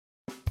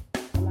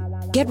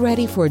Get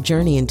ready for a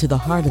journey into the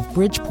heart of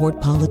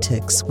Bridgeport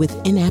politics with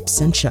In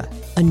Absentia,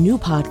 a new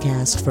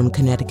podcast from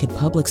Connecticut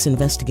Public's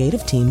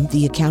investigative team,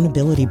 The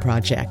Accountability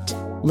Project.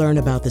 Learn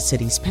about the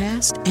city's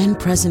past and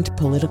present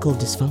political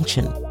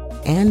dysfunction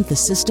and the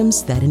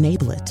systems that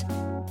enable it.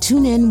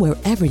 Tune in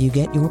wherever you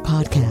get your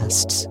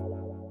podcasts.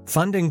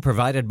 Funding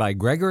provided by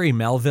Gregory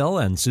Melville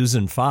and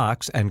Susan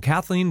Fox and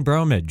Kathleen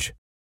Bromage.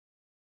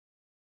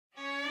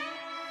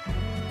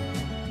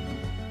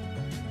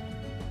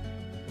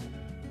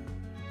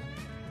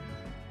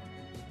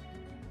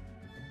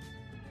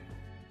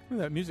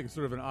 That music is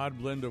sort of an odd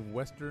blend of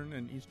Western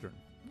and Eastern.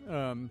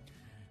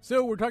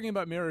 So we're talking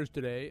about marriage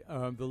today.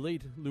 The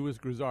late Louis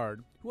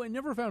Grizzard, who I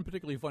never found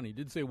particularly funny,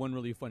 did say one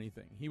really funny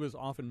thing. He was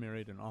often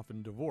married and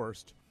often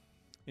divorced.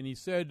 And he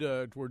said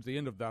towards the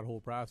end of that whole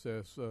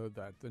process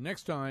that the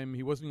next time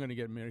he wasn't going to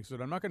get married. He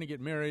said, I'm not going to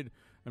get married.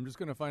 I'm just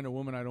going to find a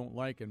woman I don't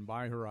like and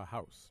buy her a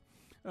house.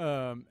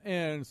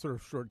 And sort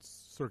of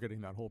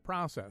short-circuiting that whole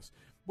process.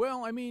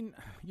 Well, I mean,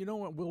 you know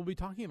what? We'll be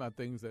talking about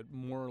things that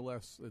more or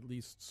less at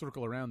least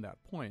circle around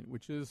that point,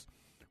 which is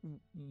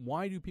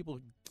why do people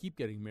keep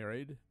getting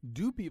married?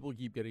 Do people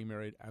keep getting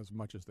married as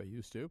much as they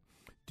used to?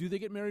 Do they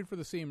get married for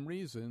the same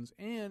reasons?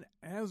 And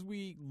as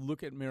we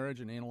look at marriage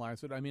and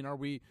analyze it, I mean,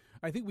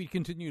 I think we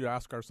continue to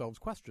ask ourselves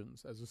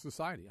questions as a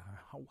society.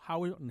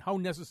 How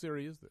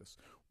necessary is this?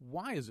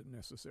 Why is it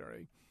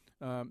necessary?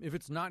 If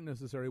it's not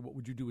necessary, what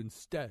would you do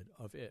instead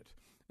of it?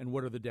 And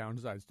what are the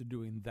downsides to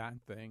doing that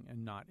thing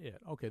and not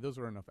it? Okay, those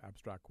are enough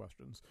abstract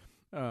questions.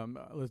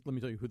 Let me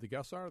tell you who the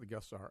guests are. The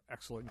guests are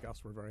excellent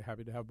guests. We're very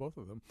happy to have both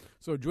of them.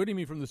 So joining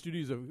me from the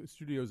studios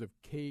of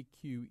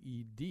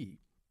KQED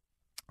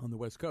on the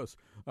West Coast,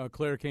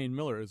 Claire Kane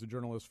Miller is a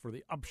journalist for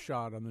The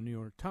Upshot on the New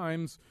York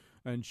Times,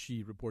 and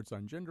she reports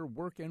on gender,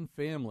 work, and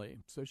family.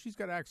 So she's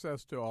got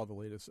access to all the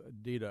latest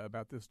data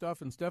about this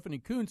stuff. And Stephanie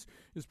Coontz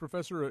is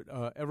professor at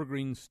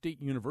Evergreen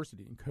State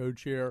University and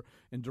co-chair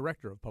and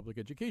director of public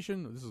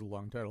education, this is a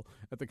long title,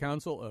 at the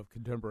Council of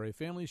Contemporary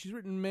Family. She's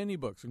written many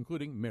books,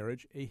 including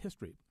Marriage, A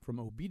History, From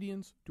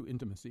Obedience to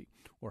Intimacy,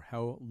 or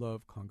How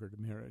Love Conquered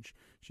Marriage.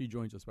 She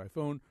joins us by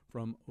phone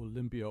from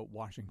Olympia,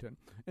 Washington.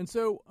 And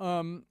so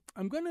I'm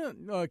going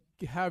to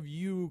have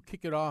you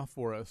kick it off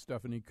for us,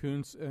 Stephanie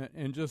Coontz,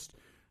 and just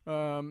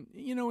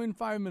in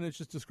 5 minutes,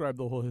 just describe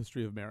the whole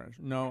history of marriage.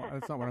 No,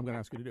 that's not what I'm going to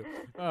ask you to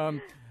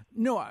do.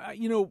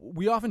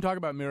 We often talk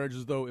about marriage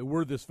as though it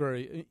were this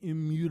very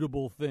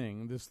immutable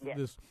thing, this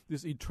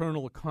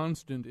eternal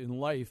constant in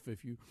life.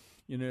 If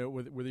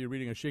whether you're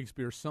reading a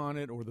Shakespeare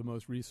sonnet or the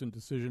most recent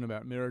decision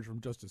about marriage from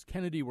Justice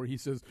Kennedy, where he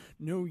says,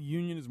 no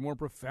union is more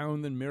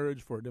profound than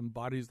marriage, for it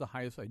embodies the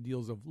highest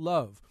ideals of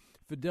love,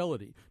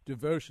 fidelity,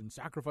 devotion,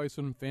 sacrifice,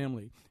 and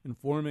family. In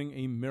forming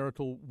a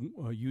marital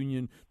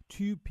union,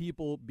 two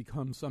people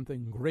become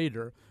something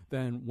greater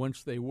than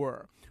once they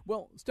were.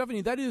 Well,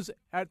 Stephanie, that is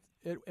at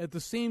the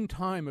same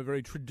time a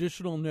very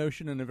traditional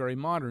notion and a very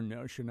modern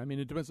notion. I mean,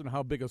 it depends on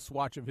how big a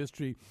swatch of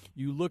history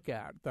you look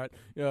at. That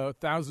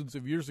thousands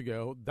of years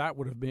ago, that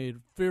would have made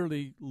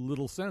fairly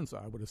little sense,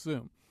 I would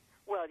assume.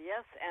 Well,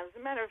 yes, and as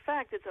a matter of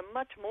fact, it's a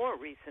much more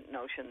recent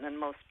notion than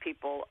most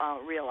people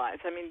realize.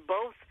 I mean,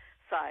 both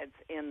sides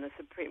in the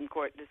Supreme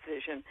Court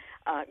decision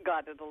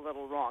got it a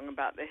little wrong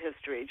about the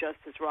history.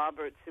 Justice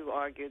Roberts, who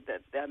argued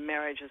that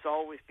marriage is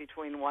always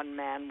between one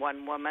man,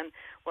 one woman,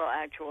 well,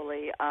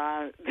 actually,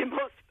 the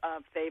most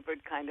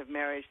favored kind of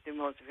marriage through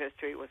most of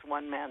history was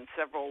one man,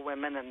 several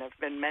women, and there have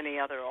been many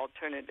other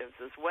alternatives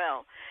as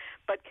well.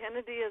 But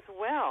Kennedy as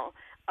well,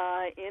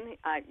 I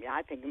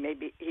think he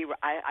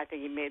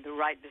made the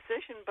right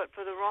decision, but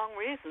for the wrong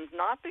reasons,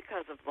 not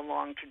because of the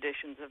long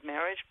traditions of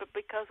marriage, but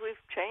because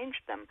we've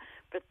changed them.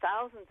 For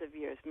thousands of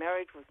years,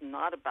 marriage was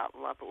not about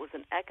love. It was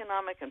an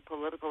economic and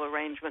political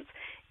arrangements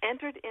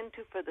entered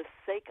into for the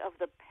sake of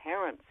the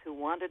parents who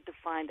wanted to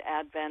find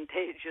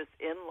advantageous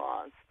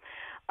in-laws.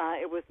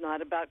 It was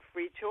not about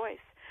free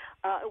choice.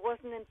 It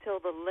wasn't until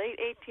the late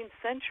 18th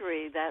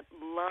century that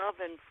love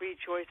and free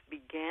choice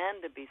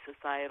began to be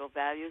societal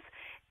values,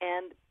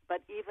 but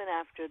even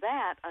after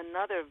that,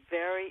 another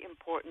very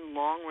important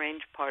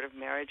long-range part of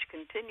marriage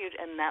continued,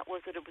 and that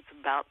was that it was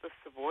about the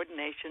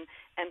subordination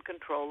and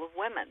control of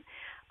women.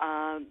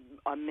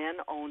 Men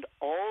owned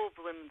all of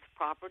women's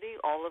property,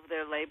 all of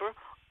their labor,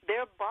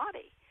 their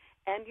body.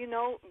 And,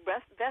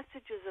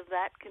 vestiges of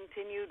that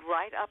continued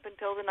right up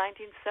until the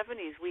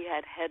 1970s. We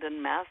had head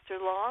and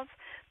master laws.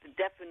 The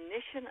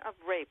definition of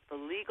rape, the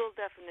legal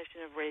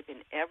definition of rape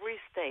in every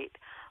state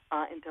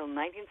until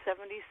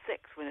 1976,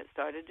 when it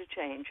started to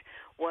change,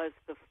 was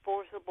the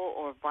forcible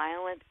or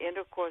violent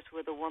intercourse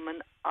with a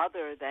woman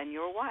other than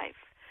your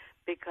wife,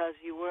 because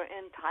you were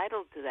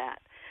entitled to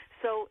that.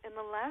 So in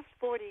the last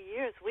 40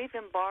 years, we've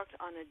embarked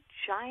on a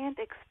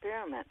giant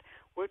experiment.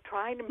 We're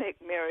trying to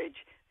make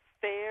marriage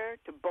fair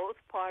to both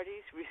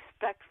parties,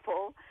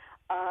 respectful,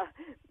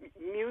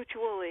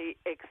 mutually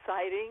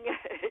exciting,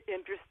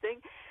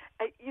 interesting.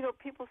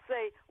 People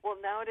say, well,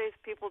 nowadays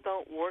people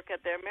don't work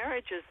at their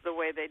marriages the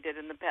way they did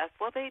in the past.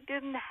 Well, they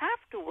didn't have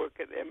to work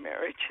at their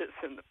marriages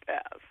in the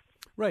past.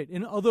 Right.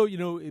 And although,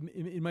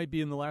 it might be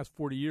in the last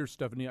 40 years,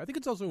 Stephanie, I think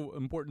it's also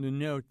important to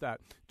note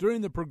that during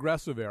the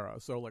progressive era,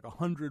 so like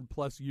 100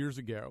 plus years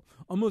ago,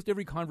 almost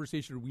every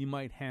conversation we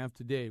might have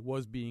today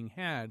was being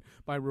had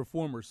by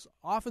reformers,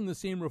 often the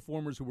same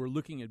reformers who were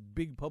looking at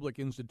big public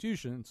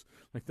institutions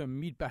like the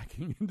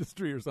meatpacking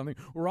industry or something,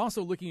 were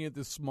also looking at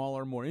this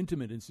smaller, more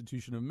intimate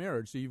institution of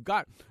marriage. So you've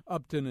got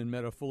Upton and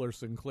Meta Fuller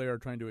Sinclair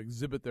trying to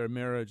exhibit their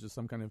marriage as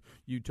some kind of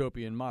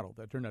utopian model.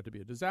 That turned out to be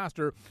a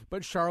disaster.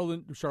 But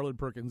Charlotte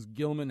Perkins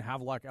Gilman,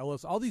 Havelock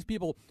Ellis, all these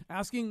people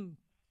asking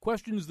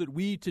questions that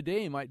we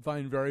today might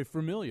find very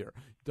familiar.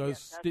 Very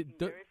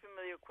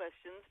familiar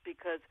questions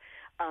because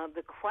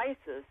the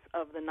crisis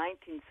of the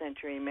 19th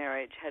century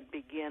marriage had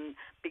begun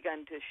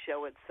to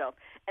show itself.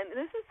 And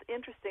this is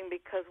interesting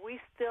because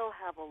we still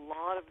have a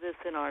lot of this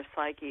in our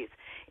psyches.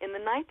 In the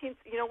 19th,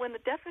 when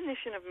the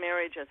definition of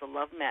marriage as a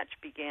love match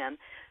began,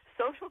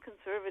 social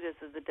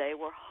conservatives of the day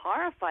were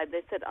horrified.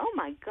 They said, oh,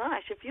 my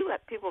gosh, if you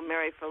let people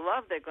marry for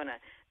love, they're going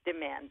to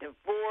demand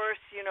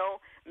divorce,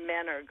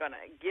 men are going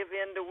to give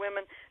in to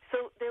women.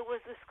 So there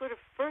was this sort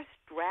of first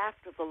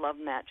draft of the love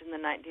match in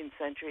the 19th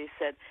century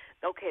said,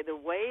 okay, the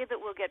way that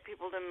we'll get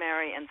people to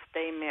marry and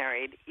stay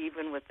married,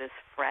 even with this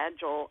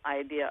fragile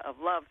idea of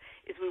love,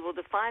 is we will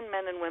define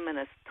men and women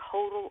as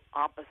total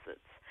opposites.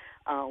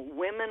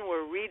 Women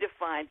were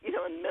redefined. In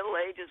the Middle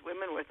Ages,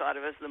 women were thought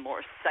of as the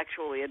more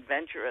sexually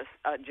adventurous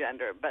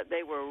gender, but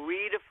they were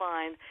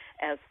redefined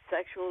as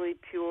sexually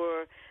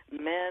pure,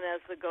 men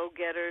as the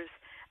go-getters.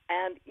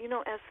 And,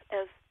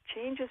 as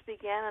changes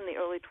began in the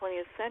early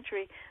 20th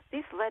century,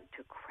 these led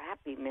to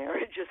crappy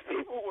marriages.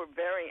 People were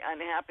very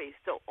unhappy.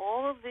 So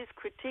all of these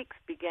critiques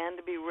began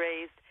to be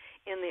raised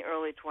in the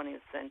early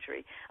 20th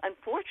century.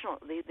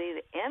 Unfortunately,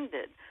 they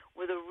ended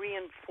with a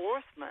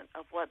reinforcement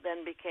of what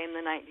then became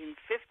the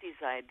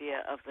 1950s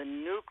idea of the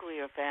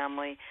nuclear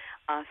family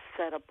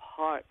set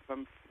apart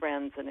from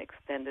friends and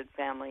extended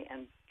family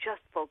and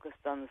just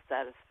focused on the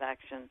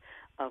satisfaction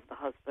of the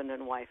husband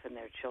and wife and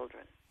their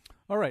children.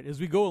 All right, as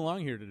we go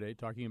along here today,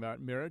 talking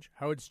about marriage,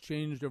 how it's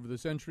changed over the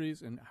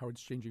centuries and how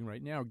it's changing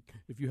right now,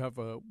 if you have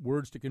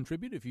words to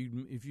contribute, if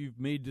you've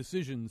made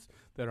decisions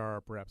that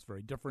are perhaps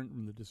very different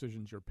from the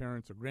decisions your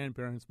parents or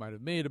grandparents might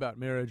have made about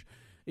marriage,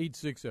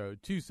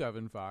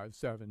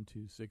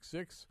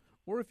 860-275-7266.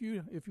 Or if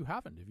you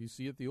haven't, if you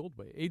see it the old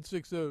way,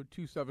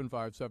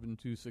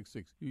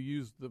 860-275-7266. You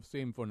use the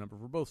same phone number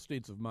for both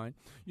states of mind.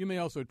 You may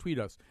also tweet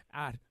us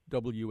at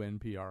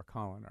WNPR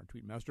Colin. Our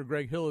tweet master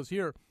Greg Hill is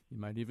here. He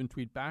might even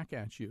tweet back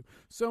at you.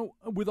 So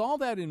with all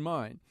that in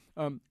mind,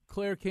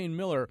 Claire Cain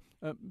Miller,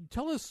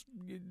 tell us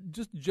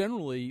just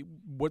generally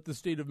what the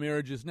state of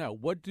marriage is now.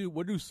 What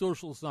do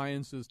social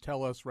sciences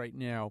tell us right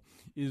now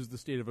is the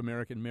state of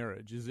American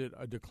marriage? Is it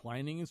a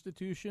declining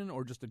institution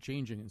or just a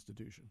changing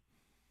institution?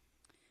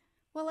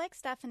 Well, like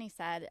Stephanie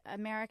said,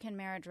 American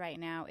marriage right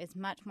now is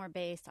much more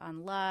based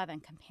on love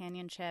and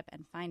companionship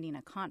and finding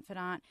a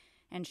confidant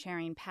and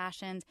sharing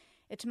passions.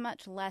 It's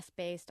much less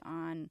based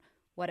on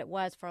what it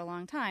was for a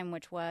long time,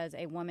 which was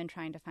a woman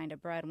trying to find a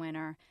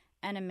breadwinner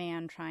and a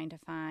man trying to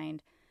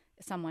find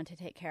someone to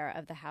take care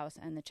of the house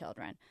and the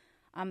children.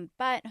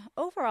 But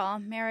overall,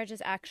 marriage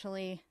is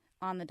actually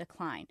on the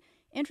decline.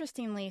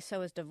 Interestingly,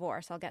 so is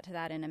divorce. I'll get to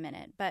that in a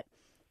minute. But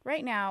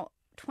right now,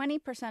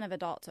 20% of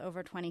adults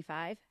over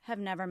 25 have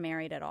never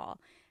married at all.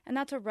 And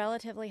that's a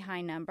relatively high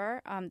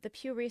number. The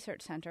Pew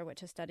Research Center, which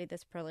has studied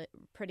this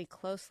pretty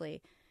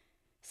closely,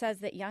 says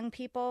that young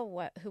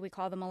people, who we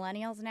call the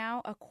millennials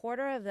now, a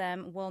quarter of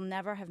them will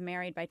never have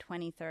married by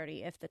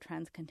 2030 if the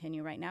trends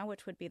continue right now,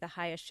 which would be the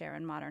highest share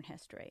in modern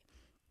history.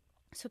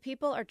 So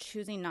people are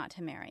choosing not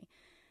to marry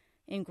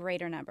in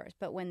greater numbers.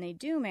 But when they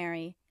do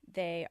marry,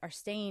 they are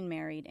staying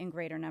married in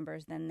greater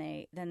numbers than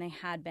they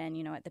had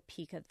been, at the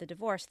peak of the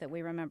divorce that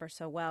we remember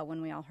so well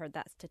when we all heard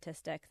that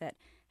statistic that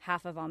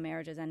half of all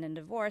marriages end in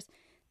divorce.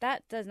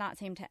 That does not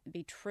seem to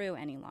be true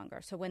any longer.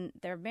 So when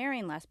they're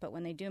marrying less, but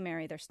when they do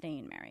marry, they're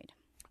staying married.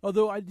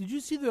 Although, did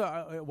you see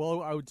I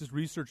was just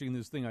researching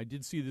this thing. I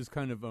did see this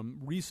kind of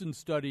recent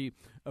study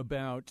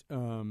about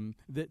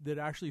that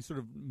actually sort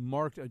of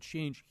marked a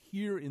change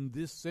here in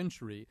this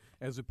century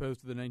as opposed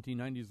to the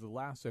 1990s, the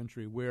last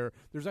century, where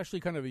there's actually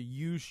kind of a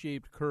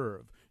U-shaped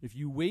curve. If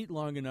you wait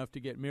long enough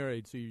to get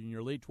married, so you're in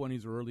your late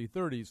 20s or early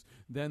 30s,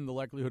 then the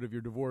likelihood of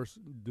your divorce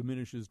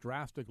diminishes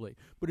drastically.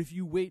 But if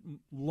you wait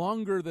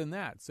longer than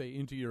that, say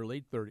into your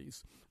late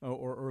 30s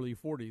or early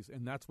 40s,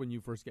 and that's when you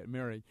first get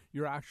married,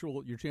 your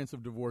chance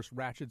of divorce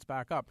ratchets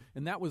back up.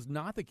 And that was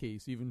not the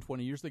case even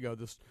 20 years ago.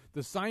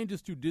 The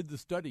scientist who did the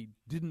study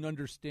didn't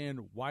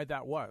understand why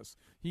that was.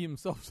 He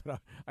himself said,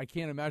 I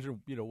can't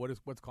imagine,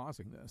 what's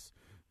causing this.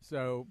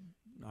 So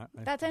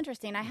that's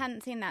interesting. I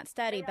hadn't seen that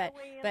study, but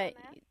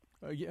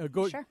sure.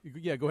 Go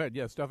ahead.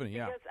 Yeah, Stephanie.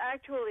 Yeah. Because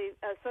actually,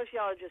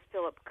 sociologist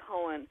Philip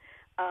Cohen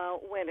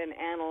went and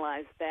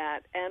analyzed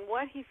that, and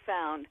what he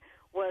found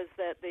was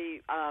that the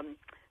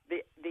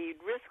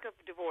risk of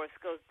divorce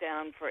goes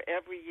down for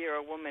every year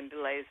a woman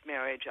delays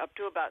marriage, up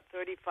to about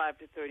 35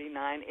 to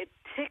 39. It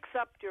ticks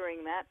up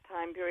during that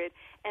time period,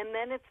 and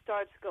then it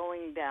starts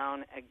going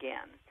down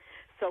again.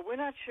 So we're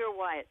not sure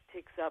why it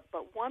ticks up,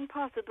 but one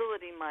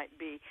possibility might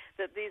be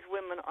that these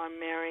women are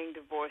marrying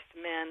divorced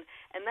men,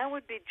 and that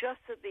would be just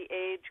at the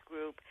age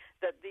group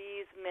that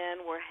these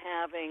men were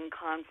having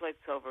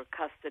conflicts over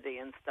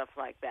custody and stuff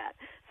like that.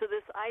 So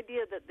this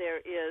idea that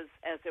there is,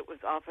 as it was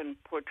often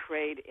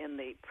portrayed in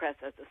the press,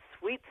 as a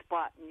sweet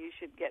spot and you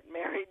should get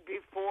married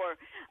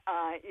before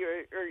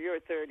your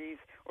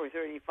 30s or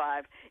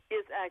 35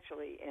 is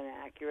actually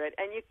inaccurate,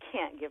 and you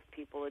can't give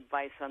people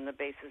advice on the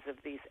basis of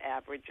these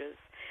averages.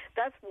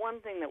 That's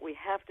one thing that we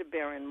have to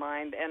bear in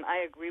mind, and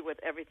I agree with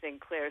everything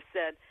Claire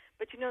said,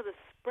 but the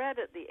spread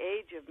at the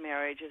age of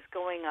marriage is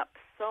going up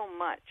so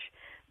much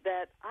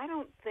that I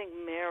don't think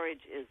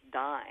marriage is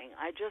dying.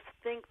 I just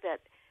think that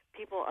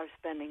people are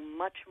spending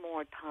much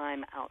more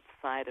time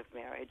outside of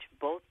marriage,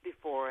 both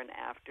before and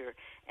after.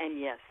 And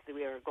yes,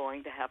 we are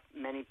going to have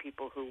many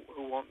people who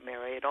won't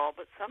marry at all,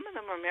 but some of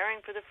them are marrying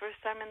for the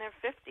first time in their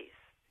 50s.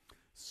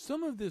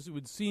 Some of this, it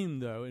would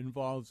seem, though,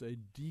 involves a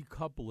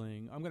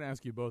decoupling. I'm going to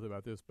ask you both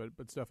about this, but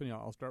Stephanie,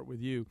 I'll start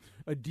with you.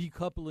 A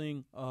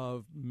decoupling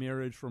of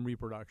marriage from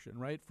reproduction,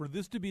 right? For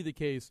this to be the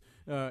case,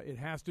 it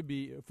has to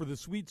be, for the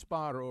sweet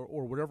spot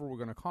or whatever we're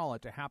going to call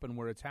it to happen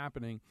where it's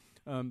happening,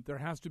 there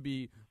has to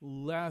be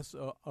less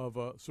of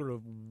a sort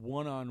of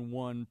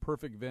one-on-one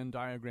perfect Venn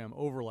diagram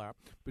overlap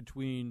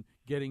between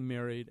getting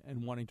married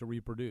and wanting to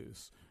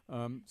reproduce.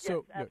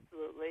 Yes,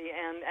 absolutely.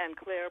 And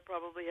Claire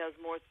probably has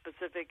more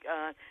specific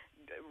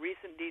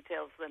recent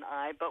details than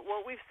I, but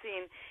what we've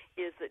seen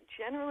is that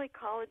generally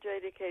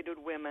college-educated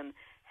women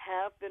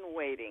have been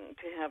waiting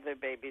to have their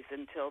babies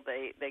until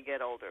they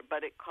get older,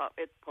 but it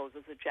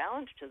poses a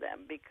challenge to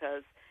them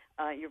because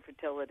your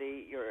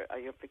fertility, your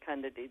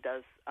fecundity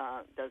does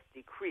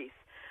decrease.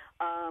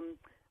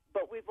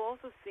 But we've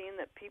also seen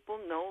that people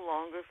no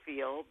longer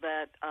feel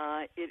that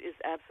it is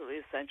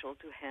absolutely essential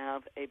to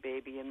have a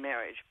baby in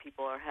marriage.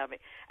 People are having,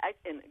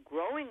 and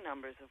growing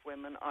numbers of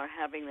women are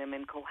having them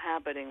in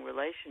cohabiting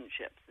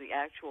relationships. The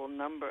actual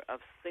number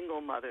of single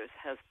mothers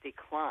has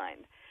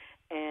declined.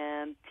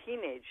 And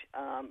teenage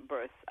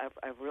births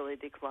have really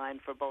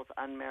declined for both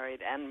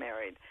unmarried and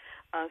married.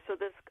 So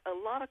there's a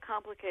lot of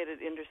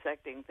complicated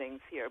intersecting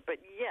things here.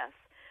 But yes,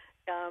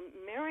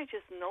 marriage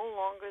is no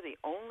longer the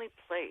only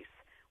place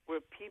where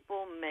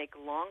people make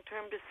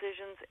long-term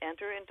decisions,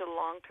 enter into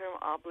long-term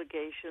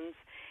obligations,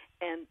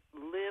 and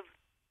live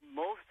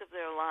most of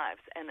their lives.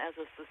 And as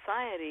a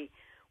society,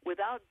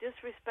 without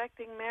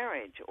disrespecting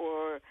marriage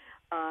or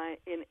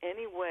in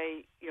any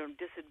way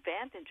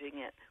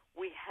disadvantaging it,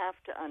 we have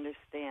to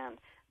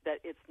understand that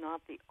it's not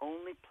the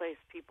only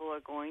place people are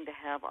going to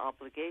have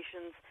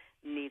obligations,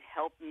 need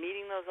help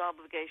meeting those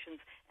obligations,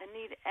 and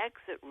need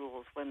exit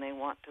rules when they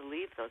want to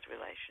leave those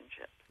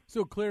relationships.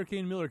 So, Claire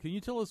Cain-Miller, can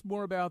you tell us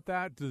more about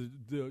that?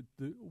 To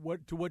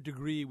what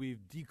degree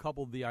we've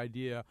decoupled the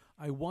idea,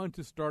 I want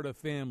to start a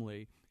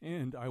family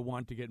and I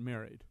want to get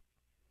married?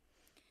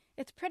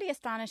 It's pretty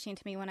astonishing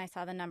to me when I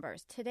saw the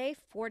numbers. Today,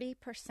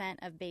 40%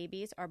 of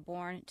babies are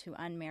born to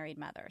unmarried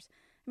mothers.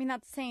 I mean,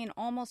 that's saying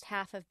almost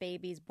half of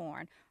babies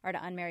born are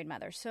to unmarried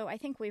mothers. So I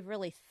think we've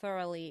really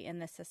thoroughly in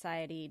this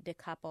society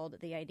decoupled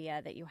the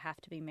idea that you have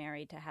to be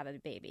married to have a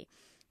baby.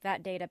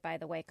 That data, by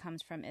the way,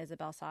 comes from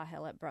Isabel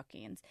Sawhill at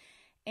Brookings.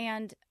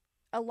 And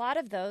a lot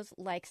of those,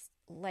 like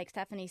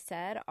Stephanie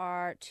said,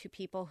 are to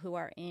people who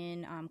are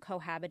in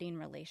cohabiting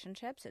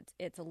relationships.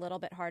 It's a little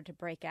bit hard to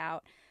break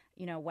out,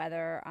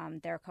 whether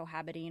they're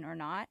cohabiting or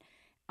not.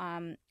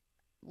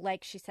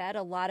 Like she said,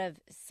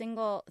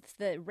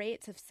 the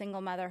rates of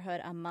single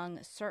motherhood among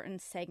certain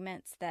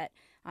segments that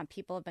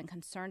people have been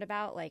concerned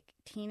about, like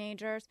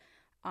teenagers,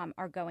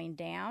 are going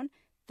down.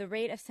 The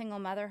rate of single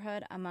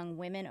motherhood among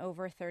women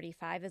over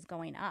 35 is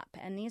going up,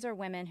 and these are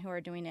women who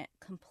are doing it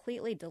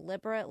completely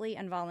deliberately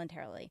and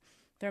voluntarily.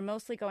 They're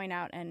mostly going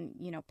out and,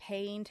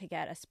 paying to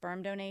get a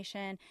sperm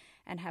donation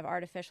and have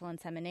artificial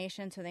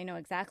insemination, so they know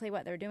exactly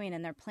what they're doing,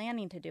 and they're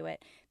planning to do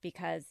it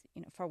because,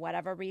 for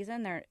whatever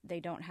reason, they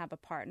don't have a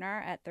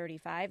partner at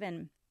 35,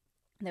 and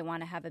they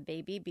want to have a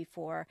baby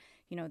before,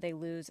 they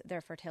lose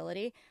their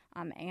fertility,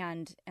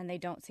 and they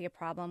don't see a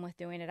problem with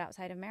doing it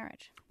outside of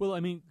marriage. Well,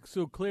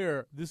 so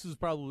Claire, this is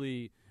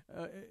probably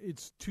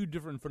it's two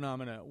different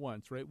phenomena at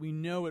once, right? We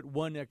know at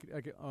one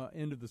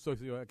end of the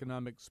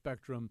socioeconomic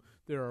spectrum,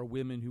 there are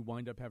women who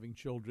wind up having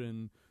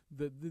children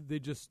that they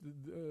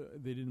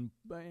didn't,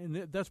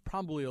 and that's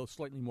probably a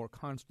slightly more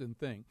constant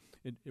thing.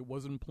 It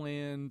wasn't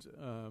planned.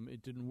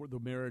 It didn't. The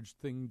marriage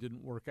thing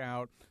didn't work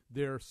out.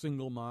 They're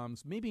single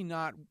moms, maybe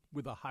not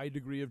with a high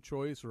degree of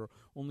choice or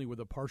only with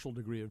a partial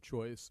degree of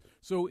choice.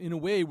 So in a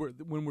way,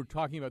 when we're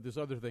talking about this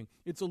other thing,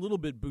 it's a little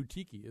bit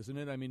boutiquey, isn't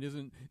it?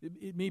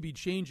 It may be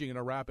changing at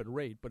a rapid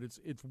rate, but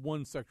it's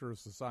one sector of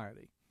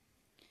society.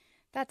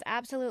 That's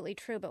absolutely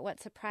true, but what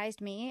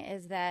surprised me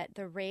is that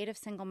the rate of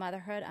single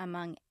motherhood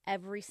among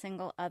every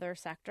single other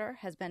sector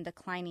has been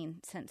declining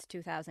since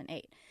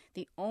 2008.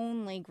 The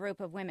only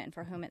group of women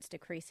for whom it's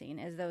decreasing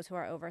is those who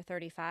are over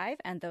 35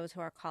 and those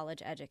who are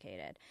college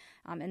educated,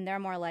 and they're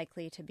more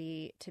likely to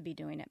be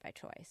doing it by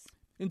choice.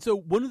 And so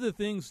one of the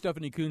things,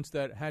 Stephanie Coontz,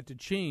 that had to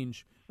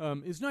change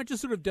is not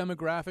just sort of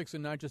demographics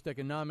and not just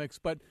economics,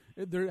 but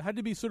there had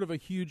to be sort of a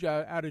huge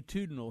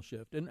attitudinal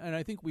shift. And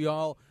I think we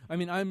all,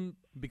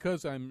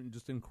 because I'm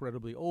just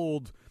incredibly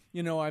old,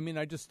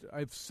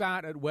 I've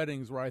sat at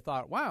weddings where I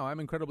thought, wow, I'm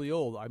incredibly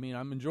old. I'm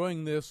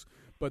enjoying this,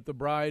 but the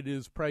bride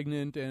is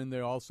pregnant and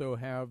they also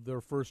have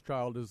their first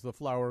child as the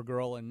flower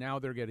girl, and now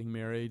they're getting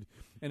married,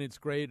 and it's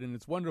great and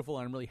it's wonderful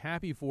and I'm really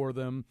happy for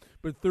them.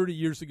 But 30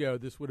 years ago,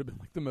 this would have been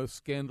like the most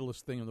scandalous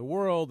thing in the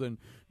world, and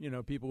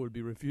people would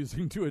be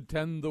refusing to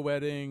attend the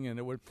wedding,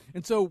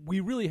 and so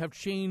we really have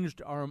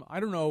changed our. I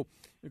don't know,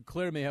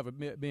 Claire may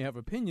have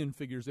opinion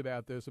figures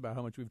about this, about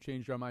how much we've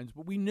changed our minds,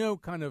 but we know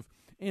kind of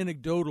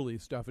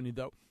anecdotally, Stephanie,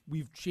 that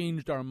we've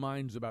changed our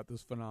minds about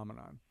this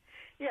phenomenon.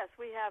 Yes,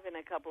 we have in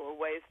a couple of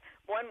ways.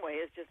 One way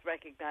is just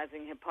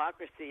recognizing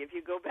hypocrisy. If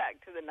you go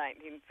back to the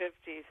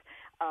 1950s,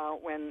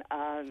 when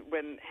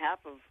half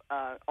of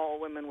all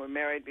women were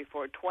married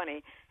before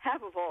 20,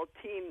 half of all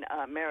teen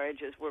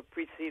marriages were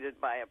preceded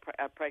by a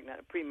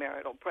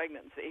premarital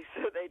pregnancy.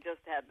 So they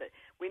just had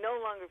we no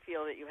longer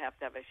feel that you have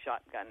to have a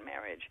shotgun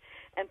marriage.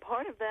 And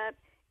part of that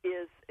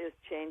is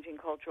changing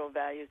cultural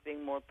values,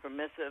 being more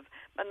permissive.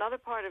 Another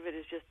part of it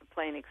is just the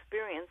plain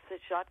experience that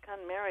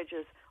shotgun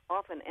marriages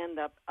often end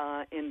up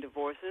in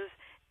divorces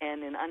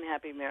and in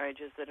unhappy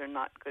marriages that are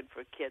not good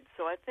for kids.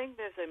 So I think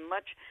there's a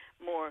much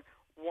more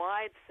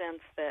wide sense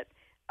that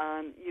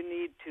you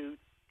need to.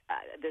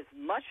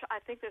 I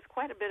think there's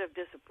quite a bit of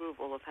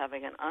disapproval of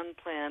having an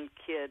unplanned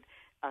kid,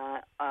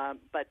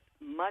 but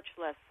much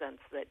less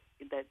sense that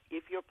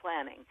if you're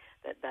planning,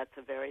 that's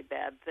a very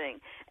bad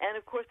thing. And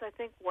of course, I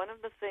think one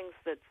of the things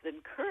that's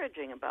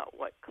encouraging about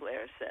what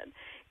Claire said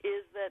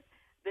is that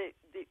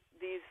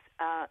these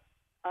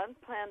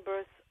unplanned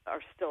births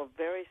are still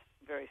very,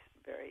 very,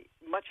 very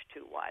much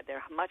too wide.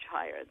 They're much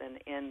higher than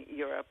in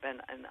Europe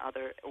and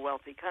other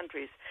wealthy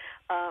countries,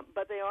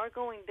 but they are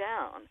going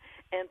down.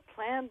 And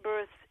planned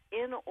births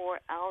in or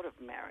out of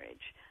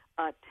marriage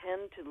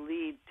tend to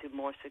lead to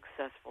more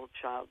successful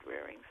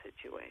child-rearing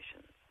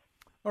situations.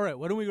 All right,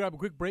 why don't we grab a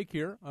quick break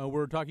here?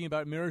 We're talking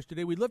about marriage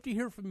today. We'd love to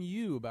hear from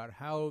you about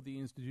how the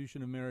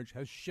institution of marriage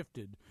has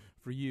shifted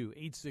for you.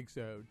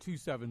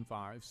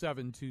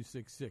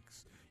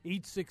 860-275-7266.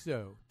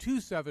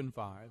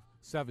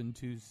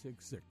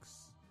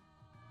 860-275-7266.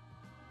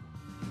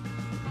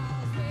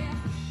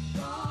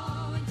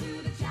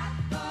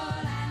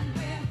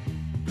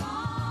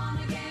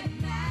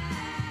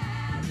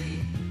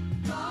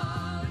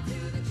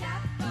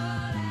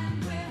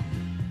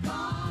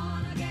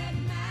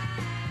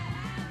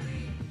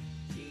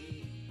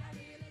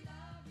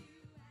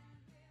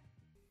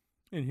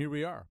 And here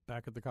we are,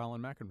 back at the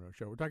Colin McEnroe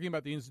Show. We're talking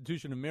about the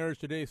institution of marriage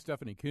today.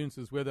 Stephanie Coontz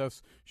is with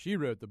us. She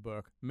wrote the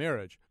book,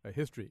 Marriage, A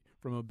History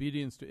from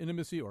Obedience to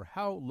Intimacy, or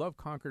How Love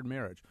Conquered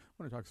Marriage.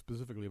 I want to talk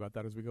specifically about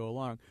that as we go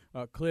along.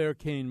 Claire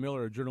Cain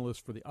Miller, a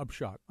journalist for The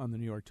Upshot on the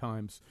New York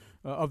Times,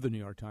 of the New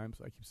York Times.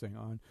 I keep saying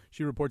on.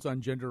 She reports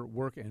on gender,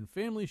 work, and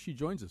family. She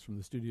joins us from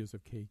the studios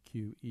of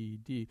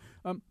KQED.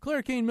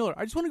 Claire Cain Miller,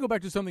 I just want to go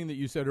back to something that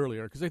you said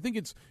earlier, because I think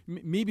it's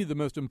maybe the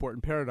most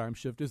important paradigm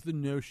shift is the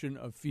notion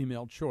of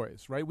female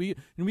choice, right?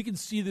 We can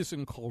see this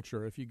in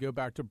culture if you go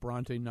back to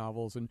Bronte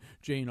novels and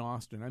Jane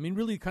Austen. I mean,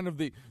 really kind of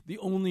the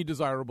only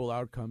desirable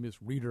outcome is,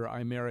 reader,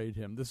 I married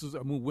him. This is,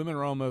 women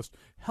are almost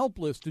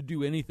helpless to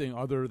do anything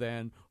other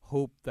than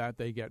hope that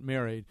they get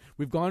married.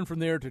 We've gone from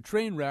there to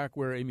Trainwreck,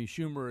 where Amy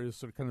Schumer is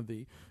sort of kind of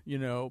the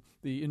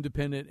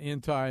independent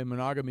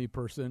anti-monogamy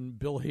person.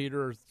 Bill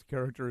Hader's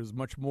character is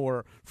much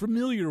more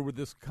familiar with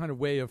this kind of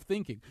way of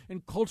thinking.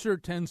 And culture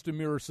tends to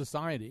mirror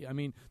society. I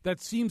mean,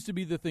 that seems to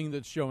be the thing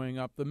that's showing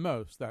up the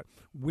most, that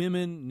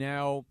women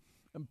now,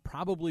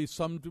 probably a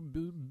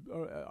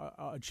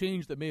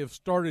change that may have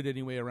started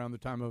anyway around the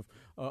time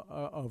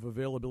of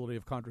availability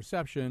of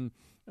contraception,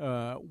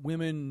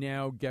 women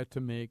now get to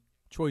make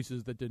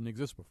choices that didn't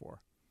exist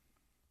before.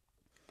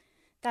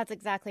 That's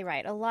exactly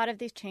right. A lot of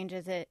these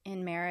changes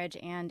in marriage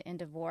and in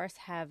divorce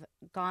have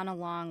gone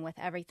along with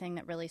everything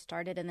that really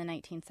started in the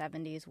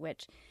 1970s,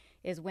 which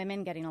is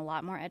women getting a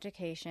lot more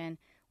education,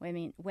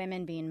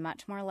 women being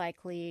much more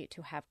likely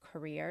to have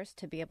careers,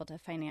 to be able to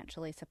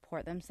financially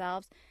support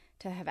themselves,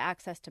 to have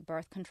access to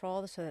birth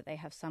control so that they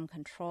have some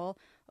control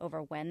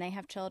over when they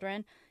have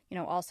children.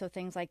 Also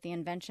things like the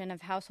invention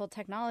of household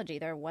technology.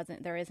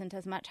 There isn't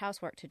as much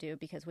housework to do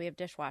because we have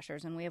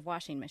dishwashers and we have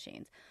washing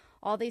machines.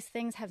 All these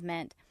things have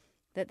meant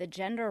that the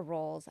gender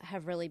roles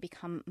have really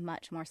become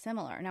much more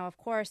similar. Now, of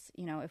course,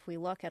 if we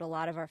look at a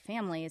lot of our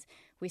families,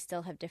 we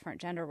still have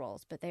different gender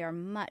roles, but they are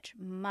much,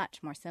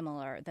 much more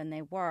similar than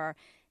they were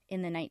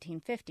in the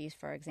 1950s,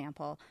 for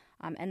example.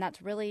 And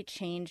that's really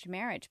changed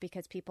marriage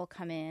because people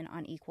come in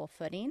on equal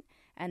footing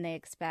and they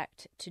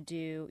expect to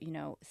do,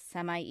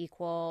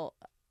 semi-equal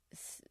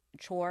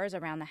chores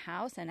around the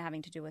house and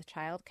having to do with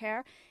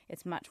childcare.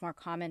 It's much more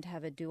common to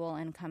have a dual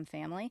income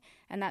family,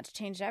 and that's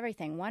changed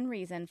everything. One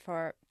reason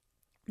for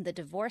the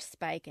divorce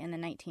spike in the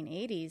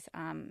 1980s,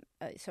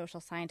 social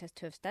scientists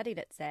who have studied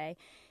it say,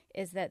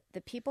 is that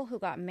the people who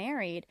got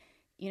married,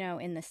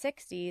 in the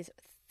 60s,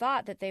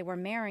 thought that they were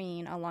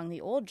marrying along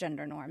the old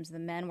gender norms. The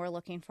men were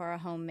looking for a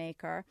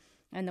homemaker,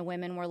 and the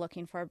women were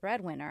looking for a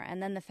breadwinner.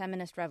 And then the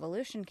feminist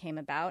revolution came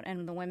about,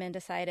 and the women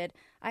decided,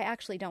 I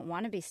actually don't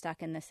want to be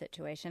stuck in this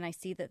situation. I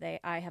see that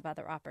I have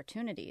other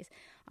opportunities.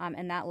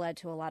 And that led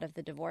to a lot of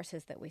the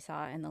divorces that we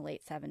saw in the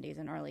late 70s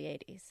and early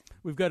 80s.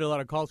 We've got a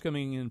lot of calls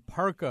coming in.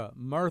 Parka,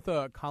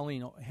 Martha,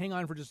 Colleen, hang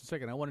on for just a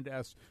second. I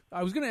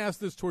was going to ask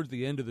this towards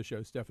the end of the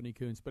show, Stephanie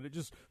Coontz, but it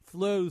just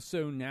flows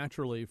so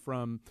naturally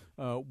from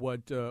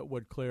what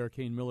Claire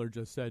Cain Miller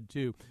just said,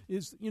 too,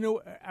 is,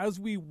 as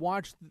we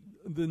watch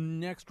the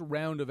next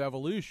round of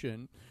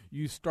evolution,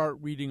 you start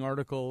reading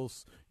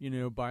articles,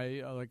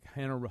 by like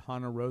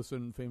Hannah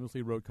Rosen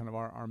famously wrote kind of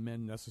are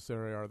men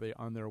necessary? Are they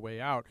on their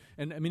way out?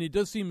 And I mean, it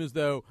does seem as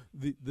though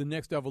the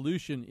next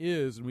evolution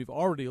is, and we've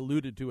already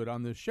alluded to it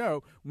on this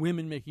show,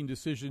 women making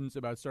decisions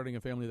about starting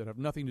a family that have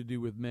nothing to do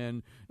with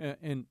men,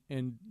 and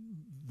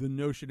the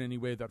notion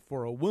anyway that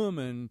for a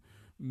woman,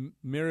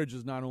 marriage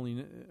is not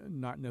only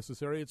not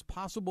necessary, it's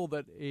possible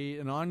that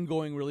an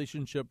ongoing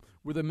relationship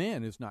with a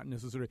man is not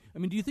necessary. I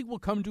mean, do you think we'll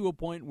come to a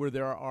point where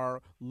there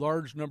are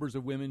large numbers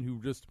of women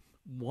who just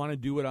want to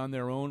do it on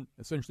their own,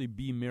 essentially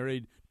be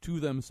married to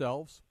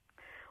themselves?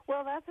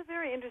 Well, that's a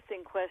very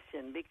interesting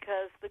question,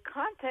 because the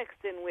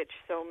context in which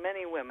so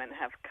many women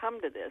have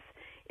come to this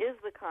is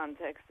the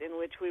context in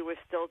which we were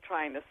still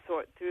trying to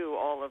sort through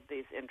all of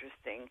these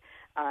interesting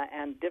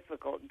and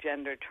difficult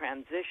gender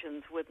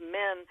transitions, with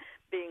men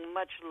being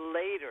much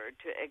later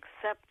to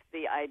accept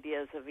the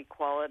ideas of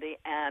equality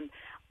and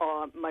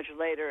much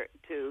later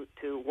to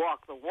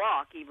walk the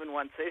walk, even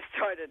once they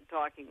started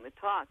talking the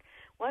talk.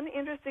 One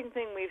interesting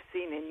thing we've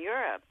seen in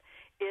Europe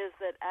is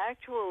that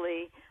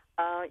actually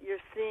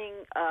you're seeing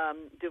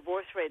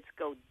divorce rates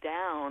go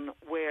down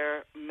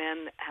where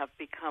men have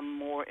become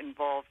more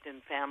involved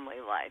in family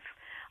life.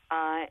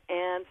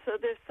 And so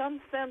there's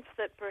some sense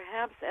that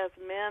perhaps as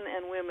men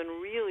and women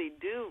really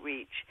do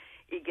reach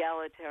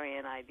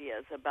egalitarian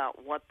ideas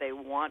about what they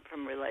want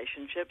from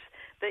relationships,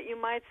 that you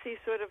might see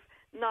sort of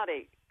not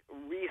a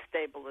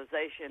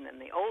restabilization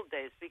in the old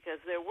days, because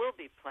there will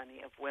be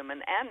plenty of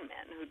women and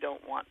men who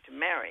don't want to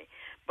marry.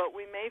 But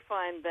we may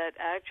find that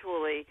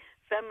actually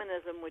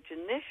feminism, which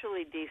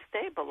initially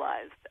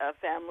destabilized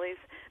families,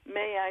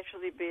 may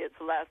actually be its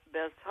last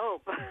best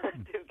hope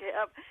to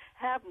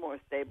have more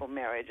stable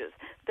marriages.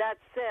 That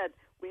said,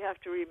 we have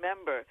to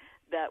remember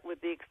that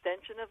with the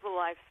extension of the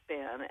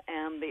lifespan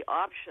and the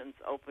options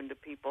open to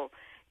people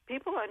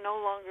are no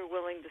longer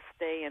willing to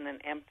stay in an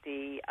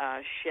empty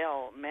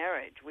shell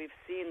marriage. We've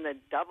seen the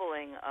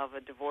doubling of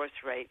a divorce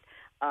rate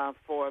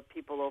for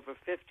people over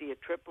 50, a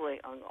tripling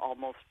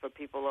almost for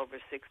people over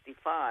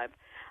 65.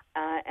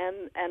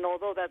 And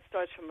although that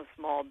starts from a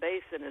small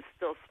base and is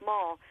still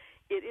small,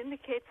 it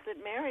indicates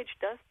that marriage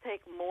does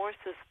take more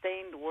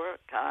sustained work.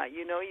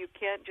 You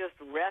can't just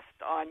rest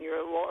on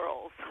your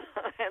laurels.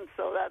 And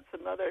so that's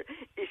another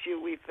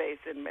issue we face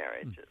in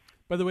marriages.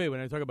 By the way, when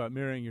I talk about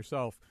marrying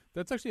yourself,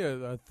 that's actually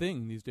a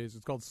thing these days.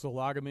 It's called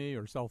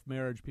sologamy or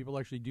self-marriage. People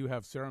actually do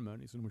have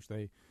ceremonies in which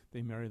they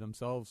marry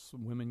themselves.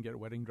 Women get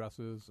wedding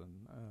dresses,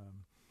 and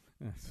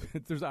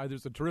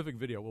there's a terrific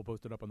video. We'll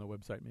post it up on the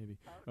website maybe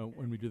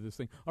when we do this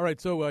thing. All right,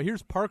 so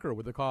here's Parker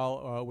with a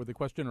call, with a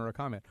question or a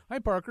comment. Hi,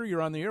 Parker.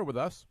 You're on the air with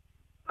us.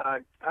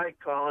 Hi,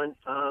 Colin.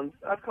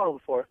 I've called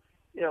before.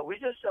 We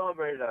just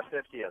celebrated our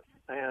 50th,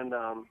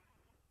 and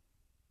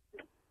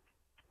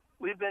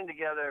we've been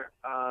together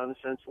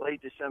since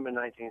late December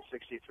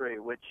 1963,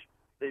 which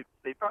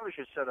they probably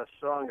should set a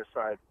song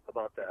aside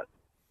about that.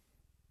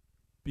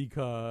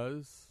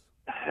 Because?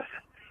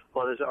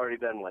 Well, there's already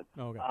been one.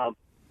 Okay.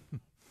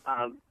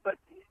 But,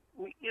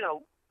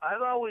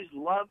 I've always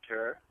loved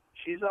her.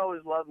 She's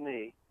always loved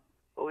me.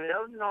 But we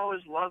haven't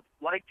always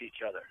liked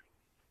each other.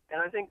 And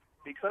I think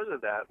because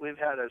of that, we've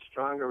had a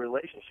stronger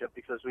relationship,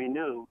 because we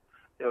knew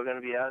there were going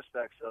to be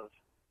aspects of,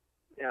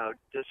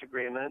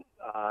 disagreement,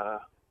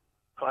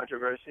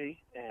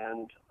 controversy,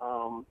 and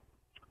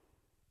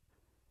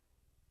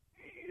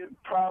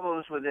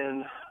problems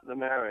within the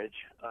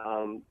marriage,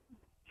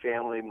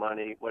 family,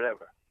 money,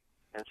 whatever.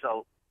 And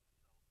so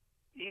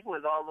even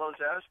with all those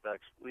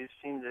aspects, we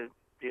seemed to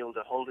be able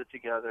to hold it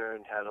together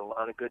and had a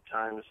lot of good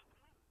times.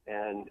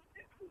 And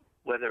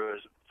whether it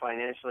was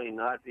financially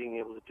not being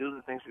able to do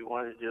the things we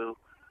wanted to do,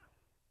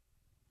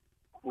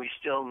 we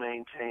still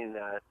maintain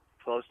that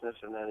closeness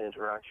and that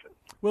interaction.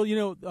 Well,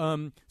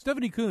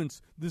 Stephanie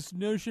Coontz, this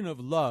notion of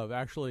love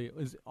actually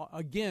is,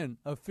 again,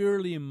 a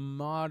fairly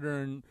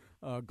modern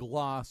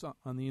gloss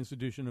on the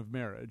institution of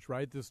marriage,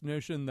 right? This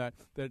notion that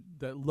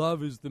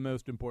love is the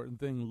most important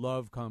thing,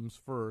 love comes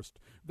first.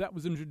 That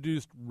was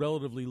introduced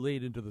relatively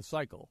late into the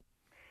cycle.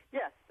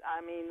 Yes,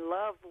 I mean,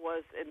 love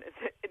was,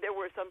 there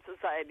were some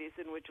societies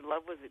in which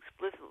love was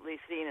explicitly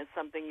seen as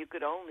something you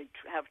could only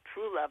have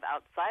true love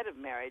outside of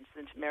marriage,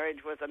 since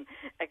marriage was an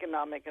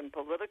economic and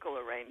political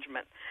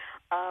arrangement.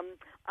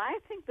 I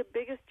think the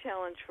biggest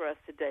challenge for us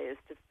today is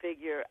to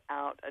figure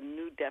out a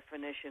new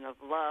definition of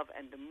love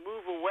and to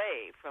move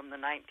away from from the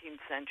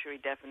 19th century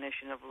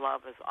definition of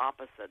love as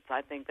opposites.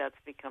 I think that's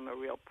become a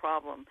real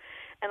problem.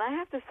 And I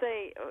have to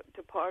say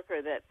to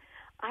Parker that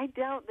I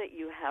doubt that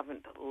you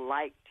haven't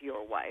liked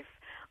your wife.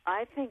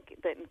 I think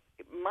that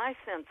my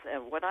sense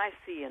of what I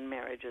see in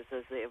marriages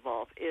as they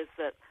evolve is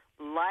that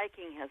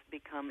liking has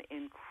become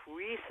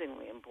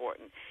increasingly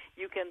important.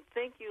 You can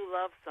think you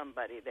love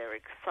somebody. They're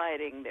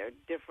exciting. They're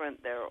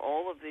different. They're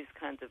all of these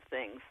kinds of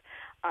things.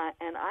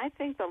 And I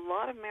think a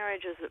lot of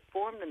marriages that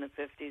formed in the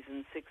 50s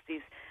and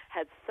 60s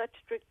had such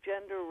strict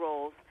gender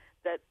roles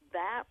that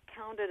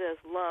counted as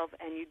love,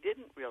 and you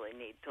didn't really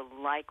need to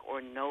like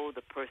or know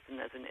the person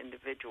as an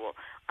individual.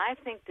 I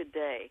think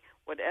today,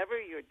 whatever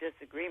your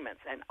disagreements,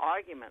 and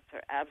arguments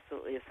are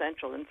absolutely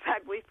essential. In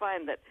fact, we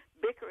find that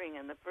bickering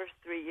in the first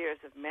 3 years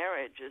of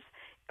marriage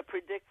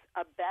predicts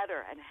a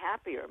better and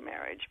happier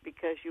marriage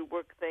because you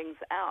work things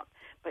out.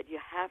 But you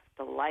have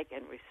to like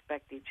and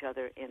respect each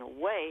other in a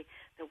way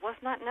that was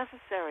not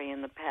necessary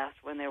in the past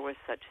when there were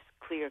such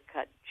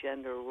clear-cut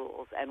gender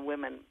rules, and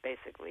women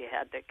basically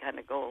had to kind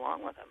of go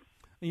along with them.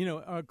 You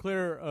know,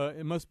 Claire,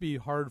 it must be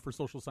hard for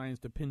social science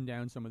to pin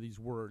down some of these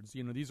words.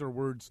 You know, these are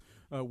words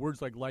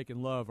like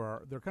and love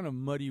they're kind of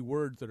muddy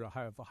words that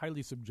have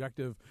highly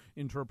subjective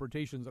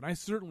interpretations. And I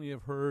certainly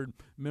have heard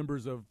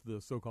members of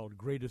the so-called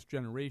greatest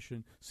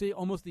generation say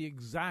almost the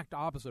exact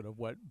opposite of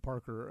what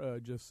Parker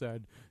just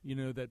said. You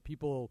know, that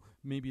people,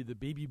 maybe the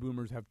baby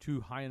boomers, have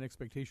too high an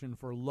expectation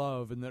for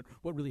love, and that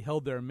what really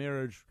held their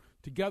marriage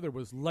together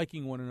was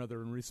liking one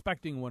another and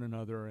respecting one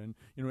another, and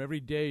you know,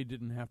 every day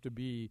didn't have to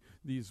be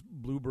these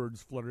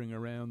bluebirds fluttering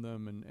around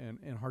them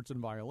and hearts and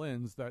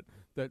violins. That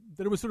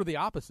it was sort of the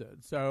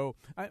opposite. So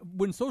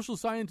when social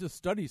scientists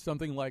study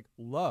something like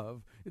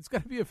love, it's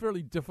got to be a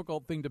fairly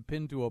difficult thing to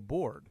pin to a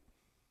board.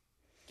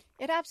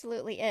 It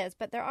absolutely is,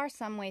 but there are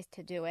some ways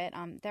to do it.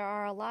 There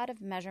are a lot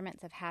of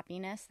measurements of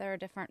happiness. There are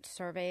different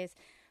surveys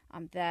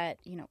that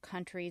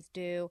countries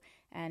do,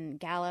 and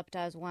Gallup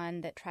does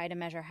one that try to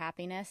measure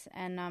happiness.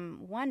 And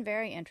one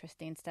very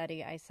interesting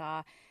study I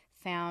saw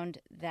found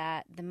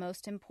that the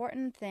most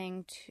important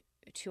thing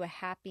to a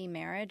happy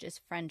marriage is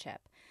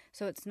friendship.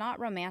 So it's not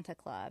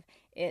romantic love.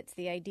 It's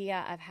the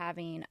idea of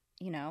having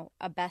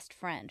a best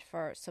friend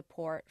for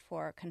support,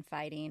 for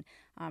confiding,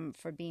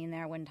 for being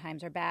there when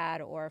times are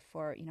bad, or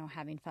for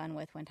having fun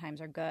with when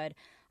times are good.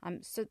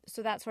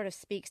 So that sort of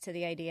speaks to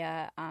the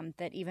idea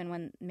that even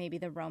when maybe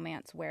the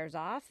romance wears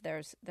off,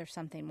 there's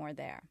something more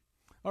there.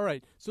 All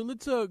right, so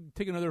let's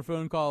take another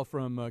phone call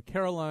from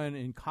Caroline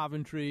in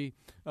Coventry.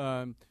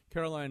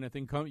 Caroline, I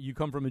think you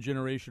come from a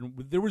generation.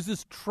 There was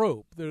this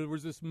trope, there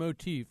was this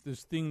motif,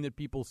 this thing that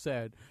people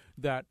said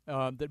that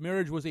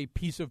marriage was a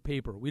piece of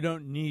paper. We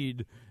don't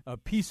need a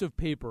piece of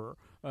paper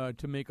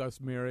to make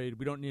us married.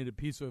 We don't need a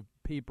piece of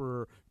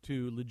paper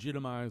to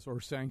legitimize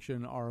or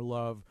sanction our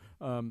love.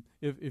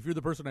 If you're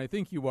the person I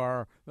think you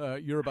are,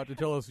 you're about to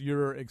tell us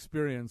your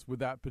experience with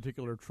that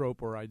particular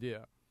trope or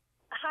idea.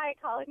 Hi,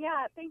 Colin.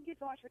 Yeah, thank you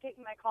so much for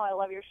taking my call. I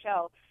love your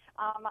show.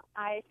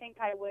 I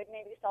think I would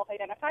maybe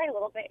self-identify a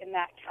little bit in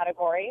that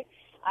category.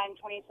 I'm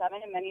 27,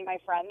 and many of my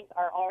friends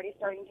are already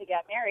starting to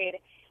get married.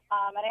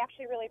 And I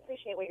actually really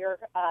appreciate what your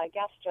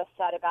guest just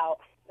said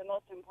about the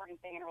most important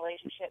thing in a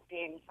relationship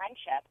being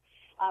friendship.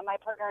 My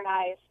partner and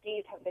I,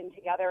 Steve, have been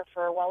together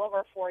for well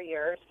over 4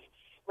 years.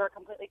 We're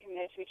completely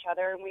committed to each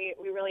other, and we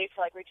really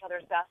feel like we're each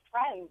other's best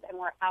friends, and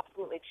we're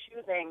absolutely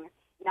choosing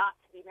not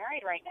to be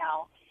married right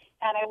now.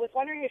 And I was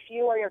wondering if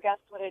you or your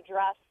guests would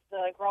address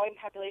the growing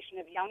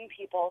population of young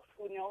people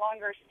who no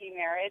longer see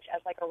marriage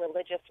as like a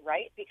religious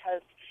rite,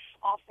 because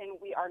often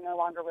we are no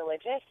longer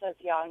religious as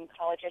young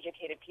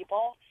college-educated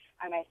people.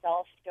 I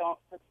myself don't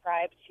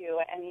subscribe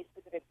to any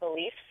specific